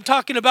wine, I'm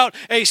talking about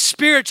a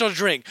spiritual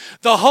drink,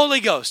 the Holy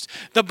Ghost.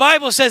 The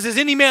Bible says, is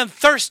any man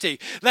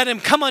thirsty? Let him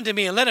come unto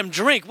me and let him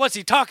drink. What's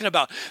he talking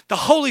about? The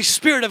Holy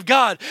Spirit of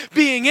God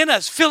being in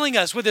us, filling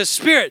us with his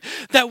Spirit,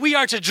 that we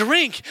are to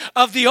drink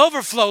of the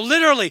overflow.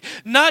 Literally,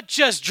 not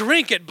just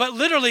drink it, but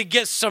literally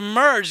get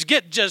submerged,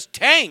 get just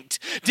tanked,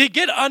 to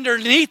get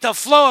underneath the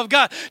flow of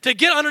God, to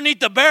get underneath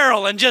the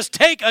barrel and just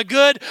take a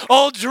good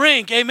old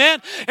drink.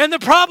 Amen? And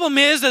the problem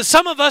is that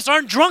some of us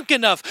aren't drunk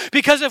enough,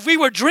 because if we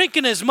were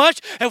drinking as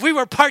much, if we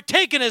were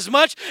partaking as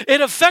much,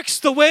 it affects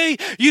the way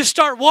you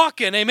start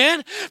walking.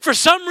 Amen? For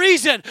some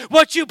reason,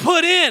 what you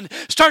put in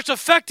starts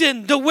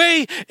affecting the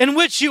way in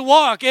which you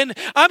walk. And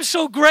I'm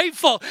so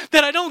grateful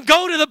that I don't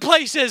go to the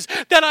places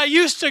that I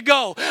used to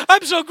go.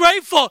 I'm so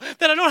grateful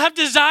that I don't have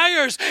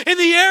desires in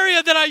the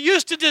area that I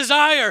used to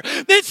desire.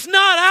 It's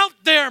not out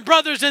there,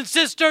 brothers and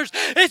sisters.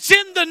 It's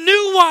in the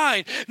new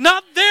wine,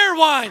 not their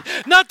wine,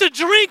 not the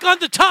drink on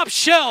the top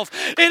shelf.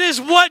 It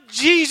is what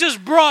Jesus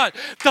brought,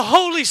 the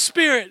Holy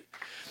Spirit.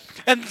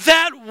 And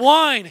that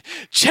wine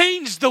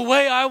changed the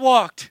way I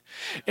walked.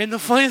 And the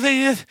funny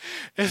thing is,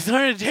 it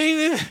started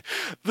changing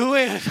the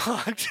way I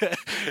talked.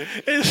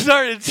 It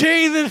started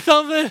changing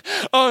something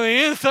on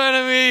the inside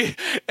of me.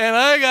 And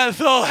I got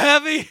so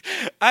happy.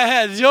 I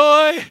had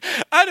joy.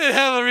 I didn't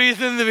have a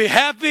reason to be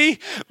happy.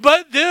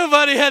 But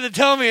nobody had to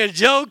tell me a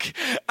joke.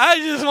 I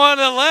just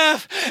wanted to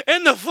laugh.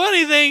 And the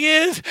funny thing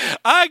is,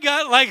 I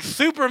got like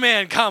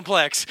Superman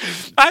complex.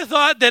 I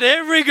thought that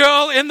every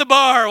girl in the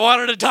bar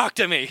wanted to talk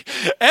to me.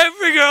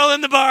 Every girl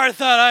in the bar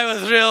thought I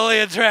was really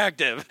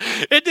attractive.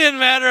 It didn't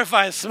matter if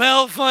I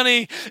smelled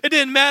funny. It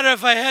didn't matter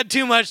if I had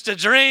too much to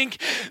drink.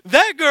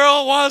 That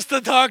girl wants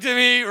to talk to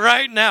me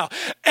right now.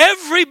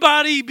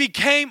 Everybody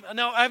became,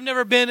 no, I've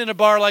never been in a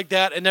bar like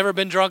that and never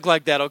been drunk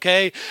like that,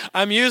 okay?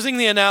 I'm using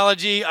the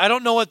analogy. I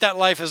don't know what that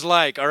life is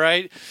like, all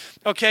right?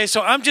 Okay,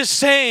 so I'm just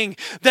saying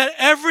that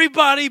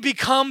everybody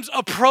becomes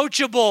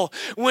approachable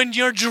when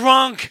you're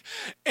drunk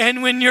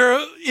and when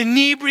you're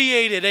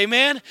inebriated,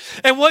 amen?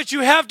 And what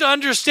you have to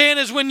understand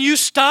is when you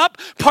stop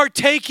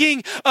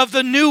partaking of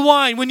the new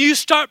wine, when you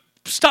stop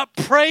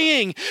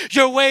praying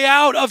your way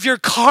out of your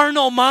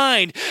carnal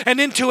mind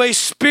and into a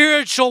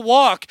spiritual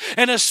walk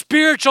and a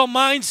spiritual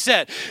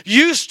mindset,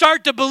 you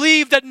start to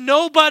believe that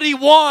nobody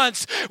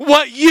wants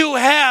what you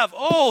have.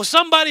 Oh,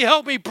 somebody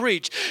help me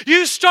preach.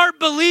 You start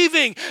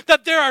believing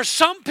that there are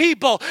some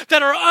people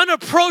that are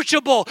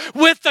unapproachable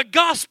with the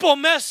gospel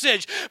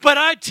message. But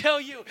I tell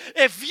you,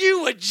 if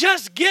you would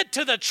just get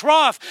to the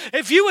trough,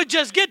 if you would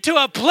just get to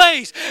a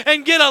place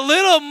and get a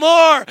little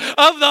more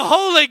of the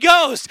Holy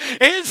Ghost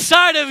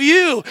inside of you,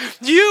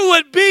 you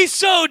would be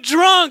so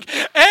drunk.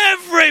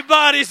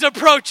 Everybody's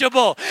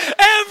approachable.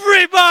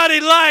 Everybody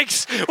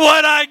likes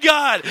what I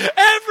got.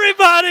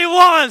 Everybody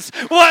wants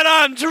what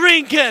I'm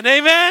drinking.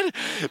 Amen?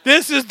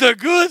 This is the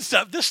good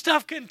stuff. This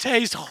stuff can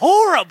taste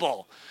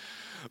horrible.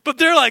 But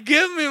they're like,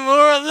 give me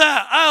more of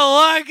that.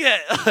 I like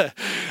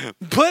it.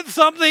 Put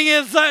something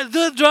inside,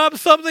 just drop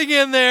something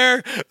in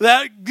there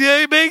that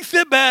makes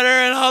it better,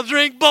 and I'll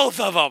drink both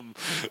of them.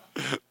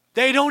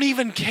 They don't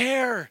even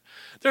care.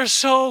 They're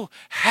so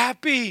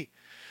happy.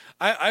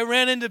 I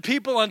ran into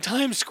people on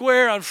Times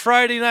Square on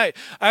Friday night.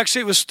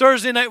 Actually, it was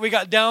Thursday night we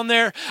got down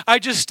there. I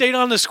just stayed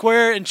on the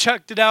square and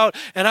checked it out.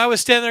 And I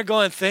was standing there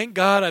going, thank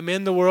God I'm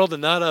in the world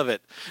and not of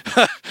it.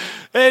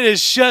 It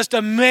is just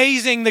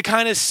amazing the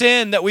kind of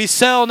sin that we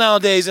sell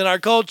nowadays in our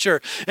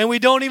culture. And we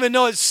don't even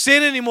know it's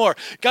sin anymore.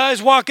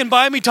 Guys walking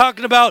by me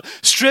talking about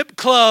strip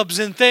clubs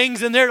and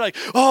things. And they're like,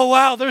 oh,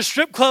 wow, there's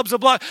strip clubs a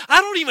block.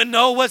 I don't even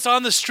know what's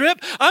on the strip.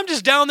 I'm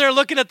just down there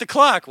looking at the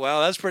clock.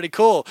 Wow, that's pretty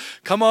cool.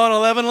 Come on,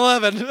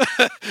 11:11.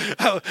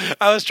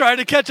 I was trying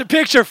to catch a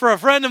picture for a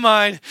friend of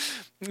mine.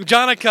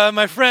 Jonica,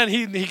 my friend,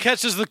 he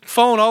catches the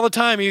phone all the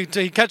time. He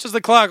catches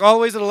the clock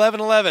always at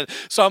 11:11.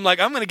 So I'm like,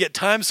 I'm going to get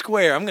Times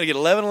Square. I'm going to get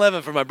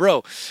 11:11 for my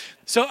bro.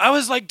 So I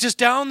was like just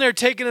down there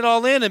taking it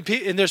all in, and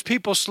there's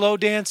people slow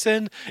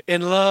dancing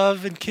in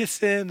love and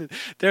kissing, and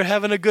they're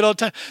having a good old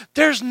time.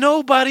 There's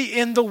nobody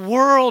in the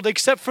world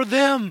except for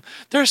them.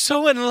 They're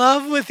so in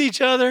love with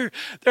each other.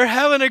 They're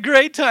having a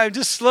great time,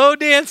 just slow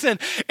dancing.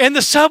 And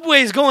the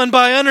subway's going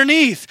by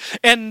underneath,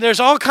 and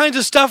there's all kinds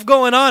of stuff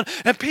going on,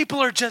 and people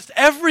are just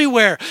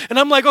everywhere. And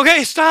I'm like,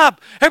 okay,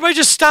 stop. Everybody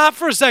just stop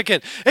for a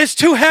second. It's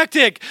too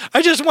hectic.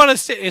 I just want to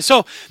sit. And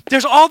so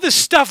there's all this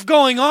stuff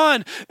going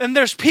on, and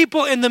there's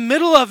people in the middle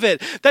middle of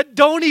it that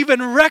don't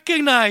even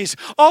recognize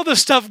all the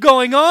stuff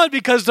going on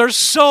because they're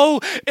so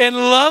in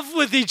love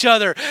with each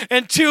other.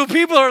 And two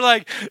people are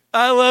like,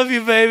 I love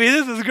you, baby.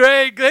 This is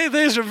great.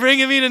 Thanks for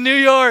bringing me to New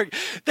York.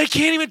 They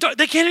can't even talk.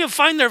 They can't even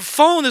find their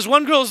phone. This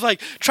one girl is like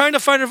trying to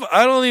find her phone.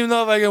 I don't even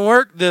know if I can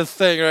work this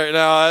thing right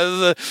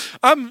now.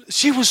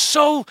 She was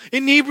so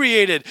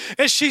inebriated,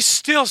 and she's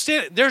still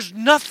standing. There's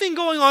nothing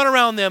going on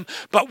around them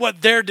but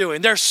what they're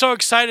doing. They're so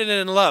excited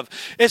and in love.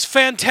 It's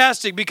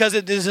fantastic because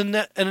it is an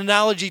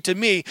analogy to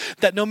me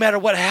that no matter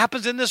what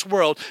happens in this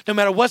world, no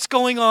matter what's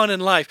going on in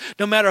life,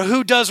 no matter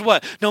who does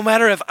what, no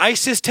matter if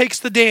ISIS takes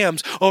the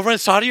dams over in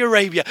Saudi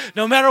Arabia,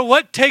 no matter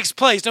what takes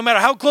place, no matter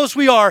how close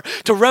we are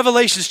to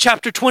Revelations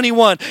chapter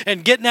 21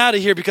 and getting out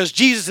of here because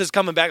Jesus is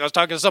coming back. I was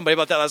talking to somebody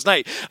about that last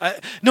night.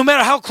 No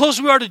matter how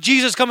close we are to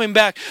Jesus coming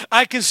back,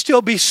 I can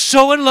still be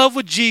so in love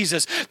with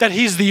Jesus that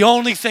he's the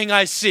only thing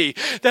I see.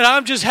 That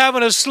I'm just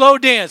having a slow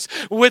dance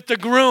with the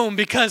groom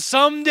because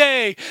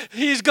someday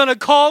he's going to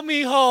call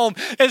me home,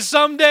 and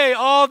someday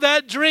all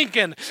that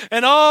drinking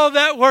and all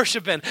that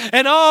worshiping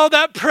and all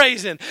that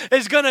praising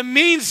is going to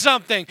mean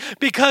something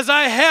because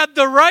I had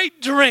the right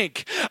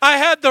drink. I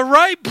had the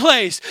right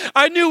place.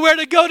 I knew where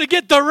to go to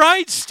get the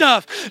right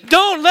stuff.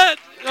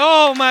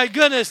 Oh my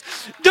goodness.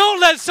 Don't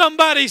let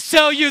somebody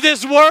sell you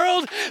this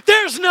world.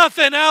 There's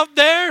nothing out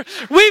there.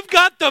 We've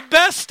got the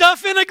best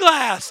stuff in a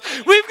glass.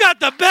 We've got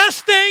the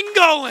best thing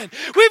going.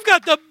 We've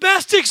got the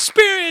best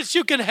experience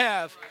you can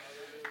have.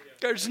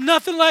 There's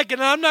nothing like it.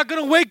 And I'm not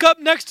going to wake up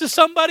next to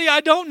somebody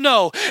I don't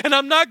know. And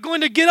I'm not going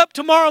to get up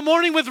tomorrow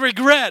morning with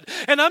regret.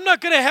 And I'm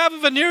not going to have a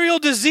venereal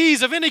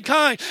disease of any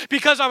kind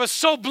because I was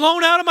so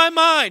blown out of my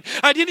mind.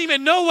 I didn't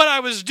even know what I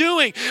was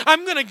doing.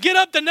 I'm going to get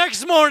up the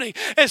next morning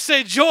and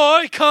say,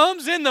 joy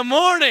comes in the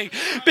morning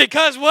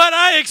because what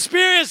I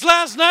experienced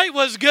last night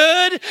was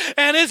good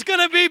and it's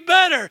going to be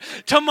better.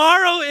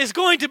 Tomorrow is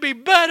going to be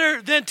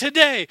better than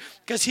today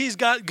because he's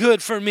got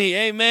good for me.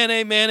 Amen,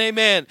 amen,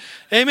 amen.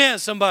 Amen,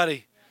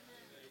 somebody.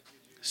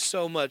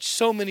 So much,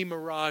 so many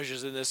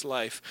mirages in this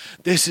life.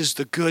 This is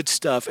the good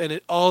stuff, and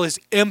it all is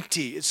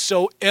empty. It's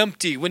so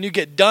empty. When you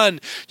get done,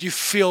 you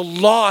feel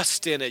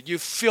lost in it. You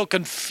feel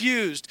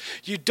confused.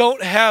 You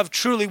don't have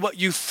truly what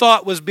you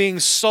thought was being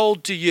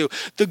sold to you.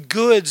 The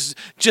goods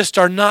just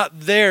are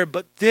not there,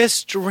 but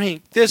this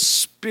drink, this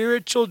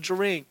spiritual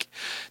drink,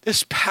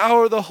 this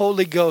power of the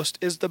Holy Ghost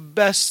is the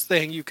best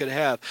thing you could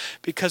have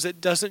because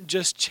it doesn't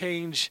just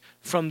change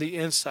from the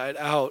inside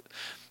out.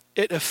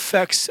 It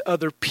affects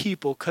other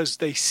people because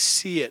they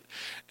see it.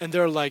 And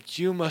they're like,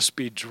 you must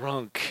be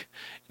drunk.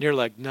 And you're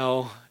like,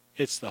 no,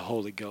 it's the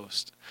Holy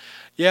Ghost.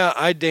 Yeah,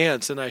 I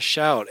dance and I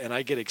shout and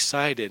I get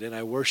excited and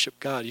I worship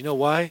God. You know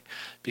why?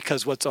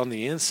 Because what's on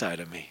the inside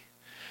of me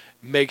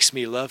makes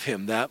me love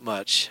him that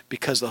much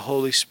because the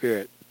Holy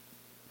Spirit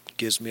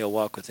gives me a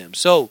walk with him.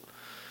 So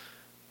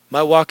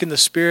my walk in the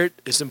Spirit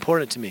is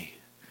important to me.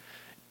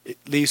 It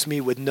leaves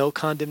me with no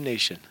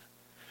condemnation.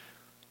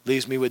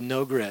 Leaves me with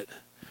no regret.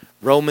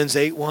 Romans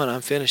 8:1,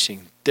 I'm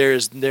finishing. There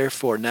is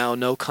therefore now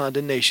no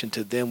condemnation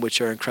to them which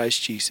are in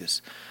Christ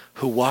Jesus,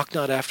 who walk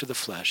not after the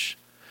flesh,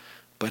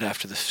 but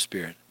after the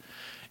Spirit.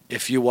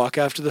 If you walk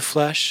after the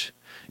flesh,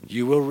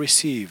 you will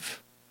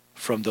receive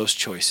from those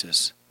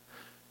choices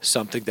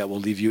something that will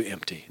leave you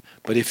empty.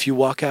 But if you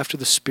walk after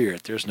the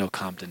Spirit, there's no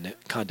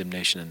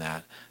condemnation in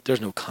that. There's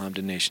no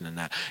condemnation in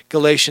that.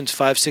 Galatians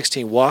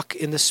 5:16, walk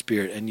in the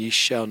Spirit, and ye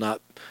shall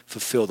not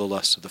fulfill the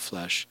lust of the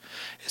flesh.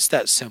 It's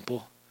that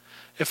simple.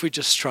 If we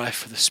just strive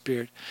for the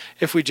Spirit,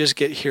 if we just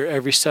get here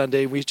every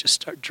Sunday, we just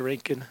start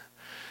drinking.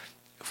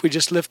 If we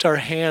just lift our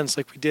hands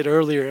like we did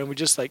earlier and we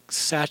just like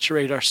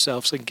saturate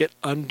ourselves and get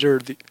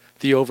under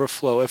the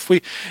overflow.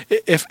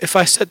 If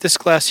I set this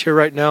glass here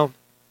right now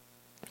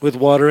with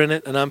water in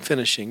it and I'm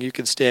finishing, you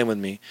can stand with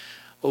me.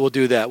 Well, we'll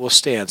do that. We'll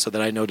stand so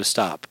that I know to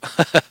stop.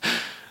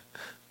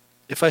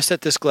 If I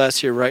set this glass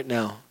here right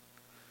now,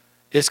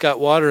 it's got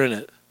water in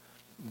it.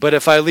 But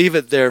if I leave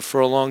it there for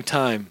a long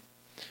time,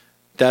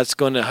 that's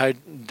going to hide,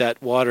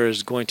 that water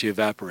is going to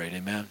evaporate,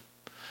 amen?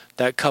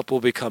 That cup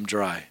will become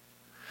dry.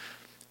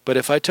 But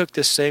if I took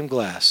this same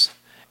glass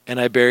and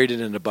I buried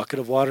it in a bucket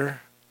of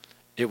water,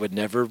 it would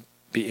never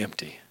be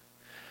empty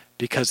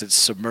because it's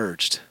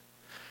submerged.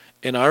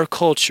 In our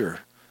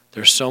culture,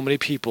 there's so many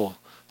people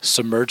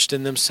submerged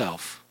in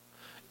themselves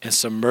and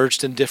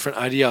submerged in different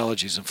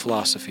ideologies and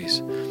philosophies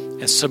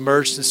and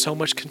submerged in so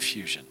much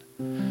confusion.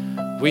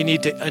 We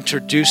need to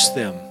introduce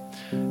them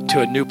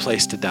to a new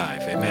place to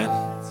dive, amen?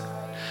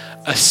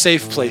 A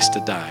safe place to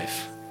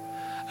dive,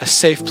 a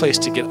safe place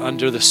to get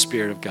under the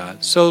Spirit of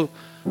God. So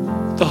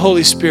the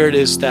Holy Spirit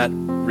is that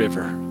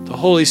river. The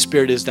Holy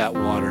Spirit is that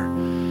water.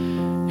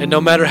 And no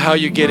matter how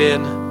you get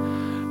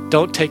in,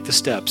 don't take the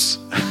steps.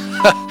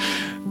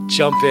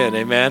 Jump in,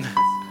 amen?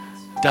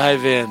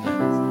 Dive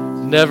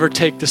in. Never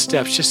take the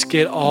steps. Just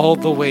get all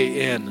the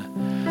way in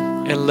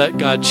and let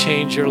God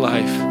change your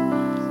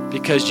life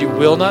because you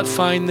will not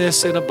find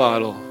this in a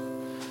bottle.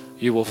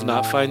 You will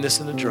not find this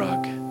in a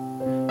drug.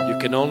 You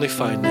can only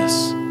find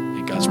this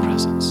in God's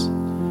presence.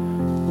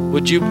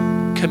 Would you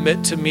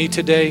commit to me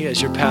today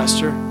as your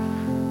pastor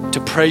to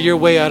pray your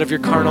way out of your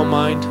carnal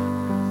mind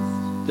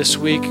this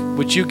week?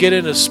 Would you get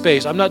in a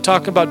space? I'm not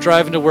talking about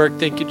driving to work.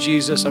 Thank you,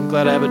 Jesus. I'm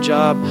glad I have a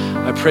job.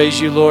 I praise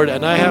you, Lord.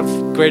 And I have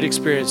great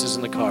experiences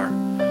in the car.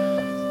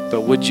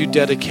 But would you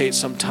dedicate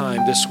some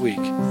time this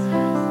week,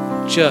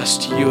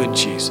 just you and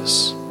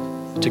Jesus,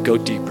 to go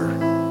deeper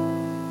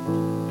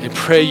and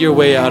pray your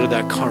way out of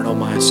that carnal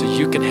mind so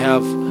you can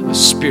have a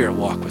spirit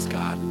walk with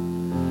God?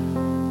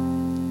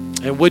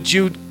 And would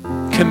you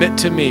commit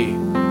to me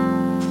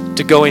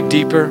to going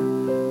deeper?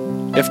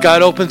 If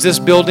God opens this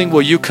building,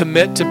 will you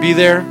commit to be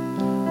there?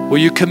 Will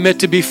you commit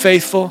to be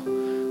faithful?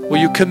 Will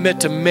you commit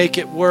to make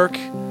it work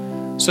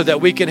so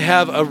that we can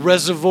have a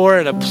reservoir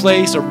and a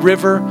place, a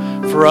river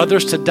for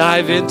others to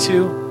dive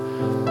into?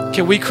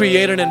 Can we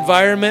create an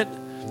environment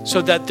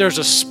so that there's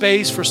a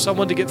space for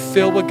someone to get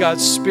filled with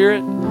God's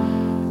Spirit?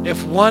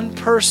 If one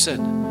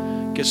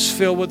person gets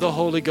filled with the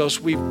Holy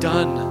Ghost, we've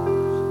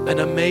done an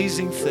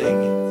amazing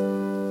thing.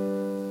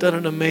 Done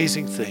an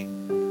amazing thing.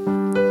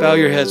 Bow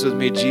your heads with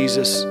me,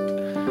 Jesus.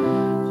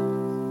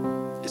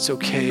 It's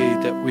okay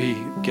that we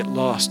get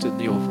lost in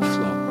the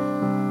overflow.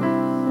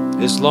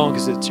 As long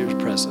as it's your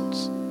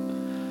presence.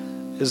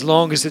 As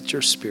long as it's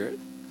your Spirit.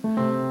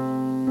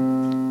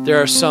 There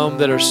are some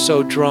that are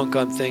so drunk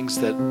on things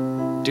that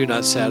do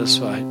not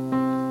satisfy.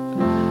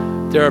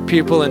 There are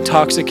people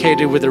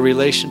intoxicated with a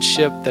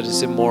relationship that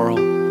is immoral.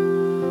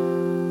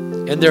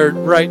 And they're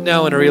right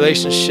now in a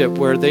relationship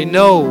where they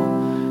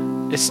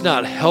know it's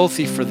not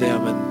healthy for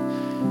them,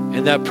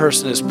 and that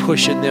person is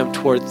pushing them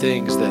toward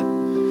things that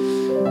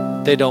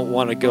they don't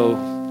want to go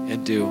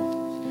and do.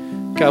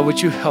 God, would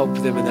you help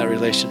them in that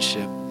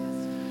relationship?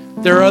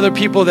 There are other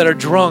people that are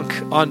drunk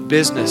on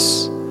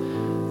business,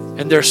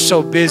 and they're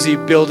so busy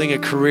building a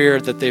career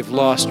that they've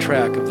lost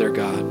track of their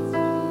God.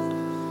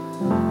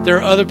 There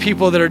are other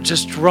people that are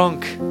just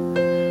drunk,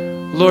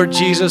 Lord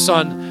Jesus,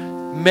 on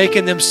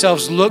making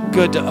themselves look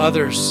good to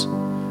others,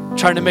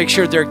 trying to make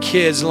sure their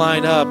kids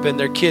line up and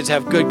their kids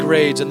have good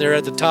grades and they're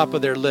at the top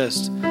of their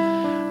list.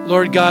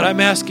 Lord God, I'm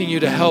asking you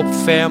to help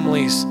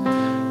families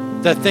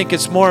that think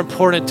it's more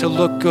important to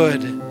look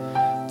good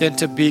than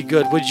to be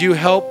good. Would you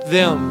help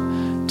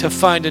them to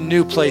find a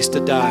new place to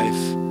dive?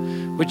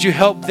 Would you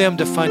help them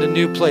to find a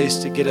new place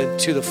to get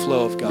into the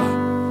flow of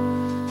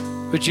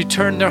God? Would you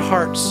turn their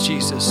hearts,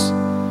 Jesus,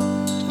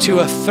 to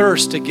a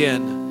thirst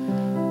again,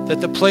 that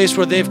the place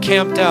where they've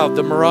camped out,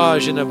 the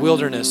mirage in the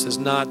wilderness, is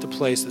not the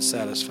place that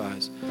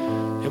satisfies.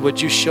 And would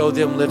you show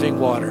them living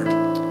water?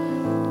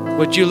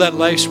 Would you let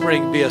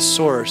LifeSpring be a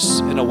source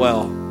and a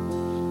well?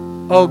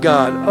 Oh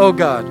God, oh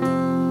God.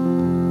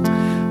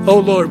 Oh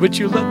Lord, would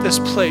you let this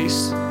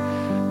place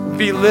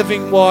be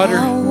living water?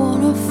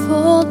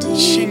 In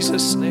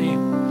Jesus'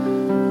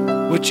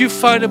 name. Would you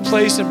find a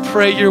place and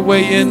pray your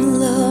way in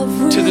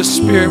to the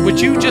Spirit?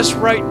 Would you just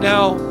right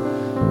now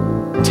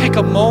take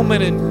a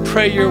moment and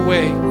pray your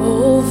way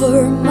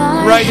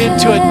right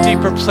into a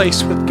deeper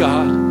place with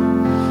God?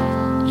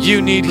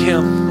 You need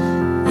Him.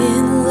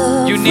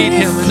 You need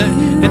Him.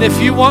 And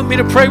if you want me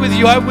to pray with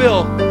you, I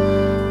will.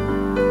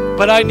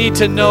 But I need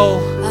to know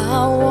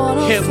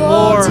Him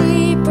more.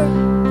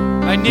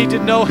 I need to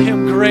know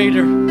Him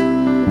greater.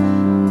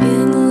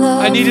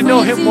 I need to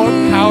know Him more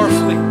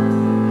powerfully.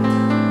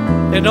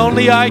 And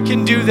only I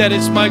can do that.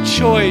 It's my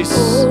choice.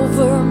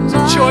 It's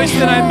a choice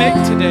that I make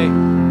today.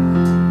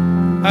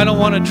 I don't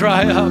want to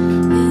dry up.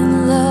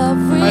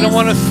 I don't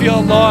want to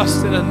feel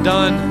lost and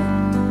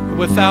undone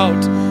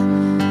without.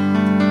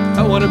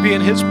 I want to be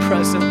in His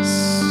presence.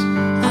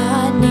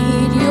 I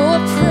need your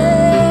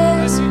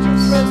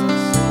presence. I need your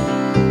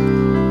presence.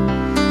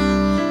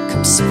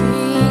 Come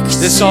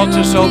speak. This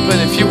altar's open.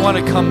 If you want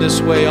to come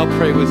this way, I'll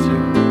pray with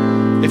you.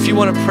 If you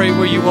want to pray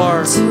where you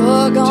are,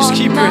 just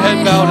keep your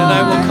head bowed and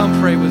I will come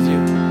pray with you.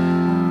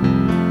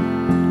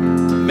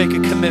 Make a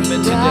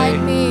commitment today.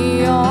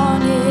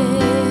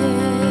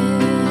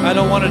 I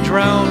don't want to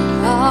drown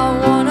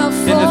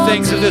in the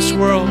things of this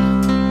world.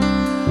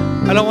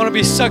 I don't want to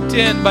be sucked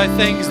in by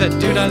things that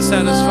do not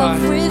satisfy.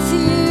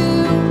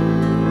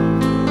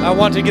 I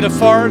want to get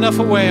far enough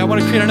away. I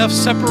want to create enough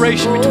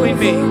separation between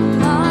me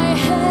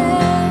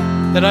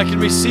that I can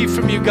receive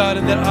from you, God,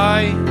 and that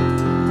I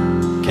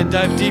can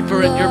dive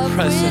deeper in your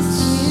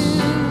presence.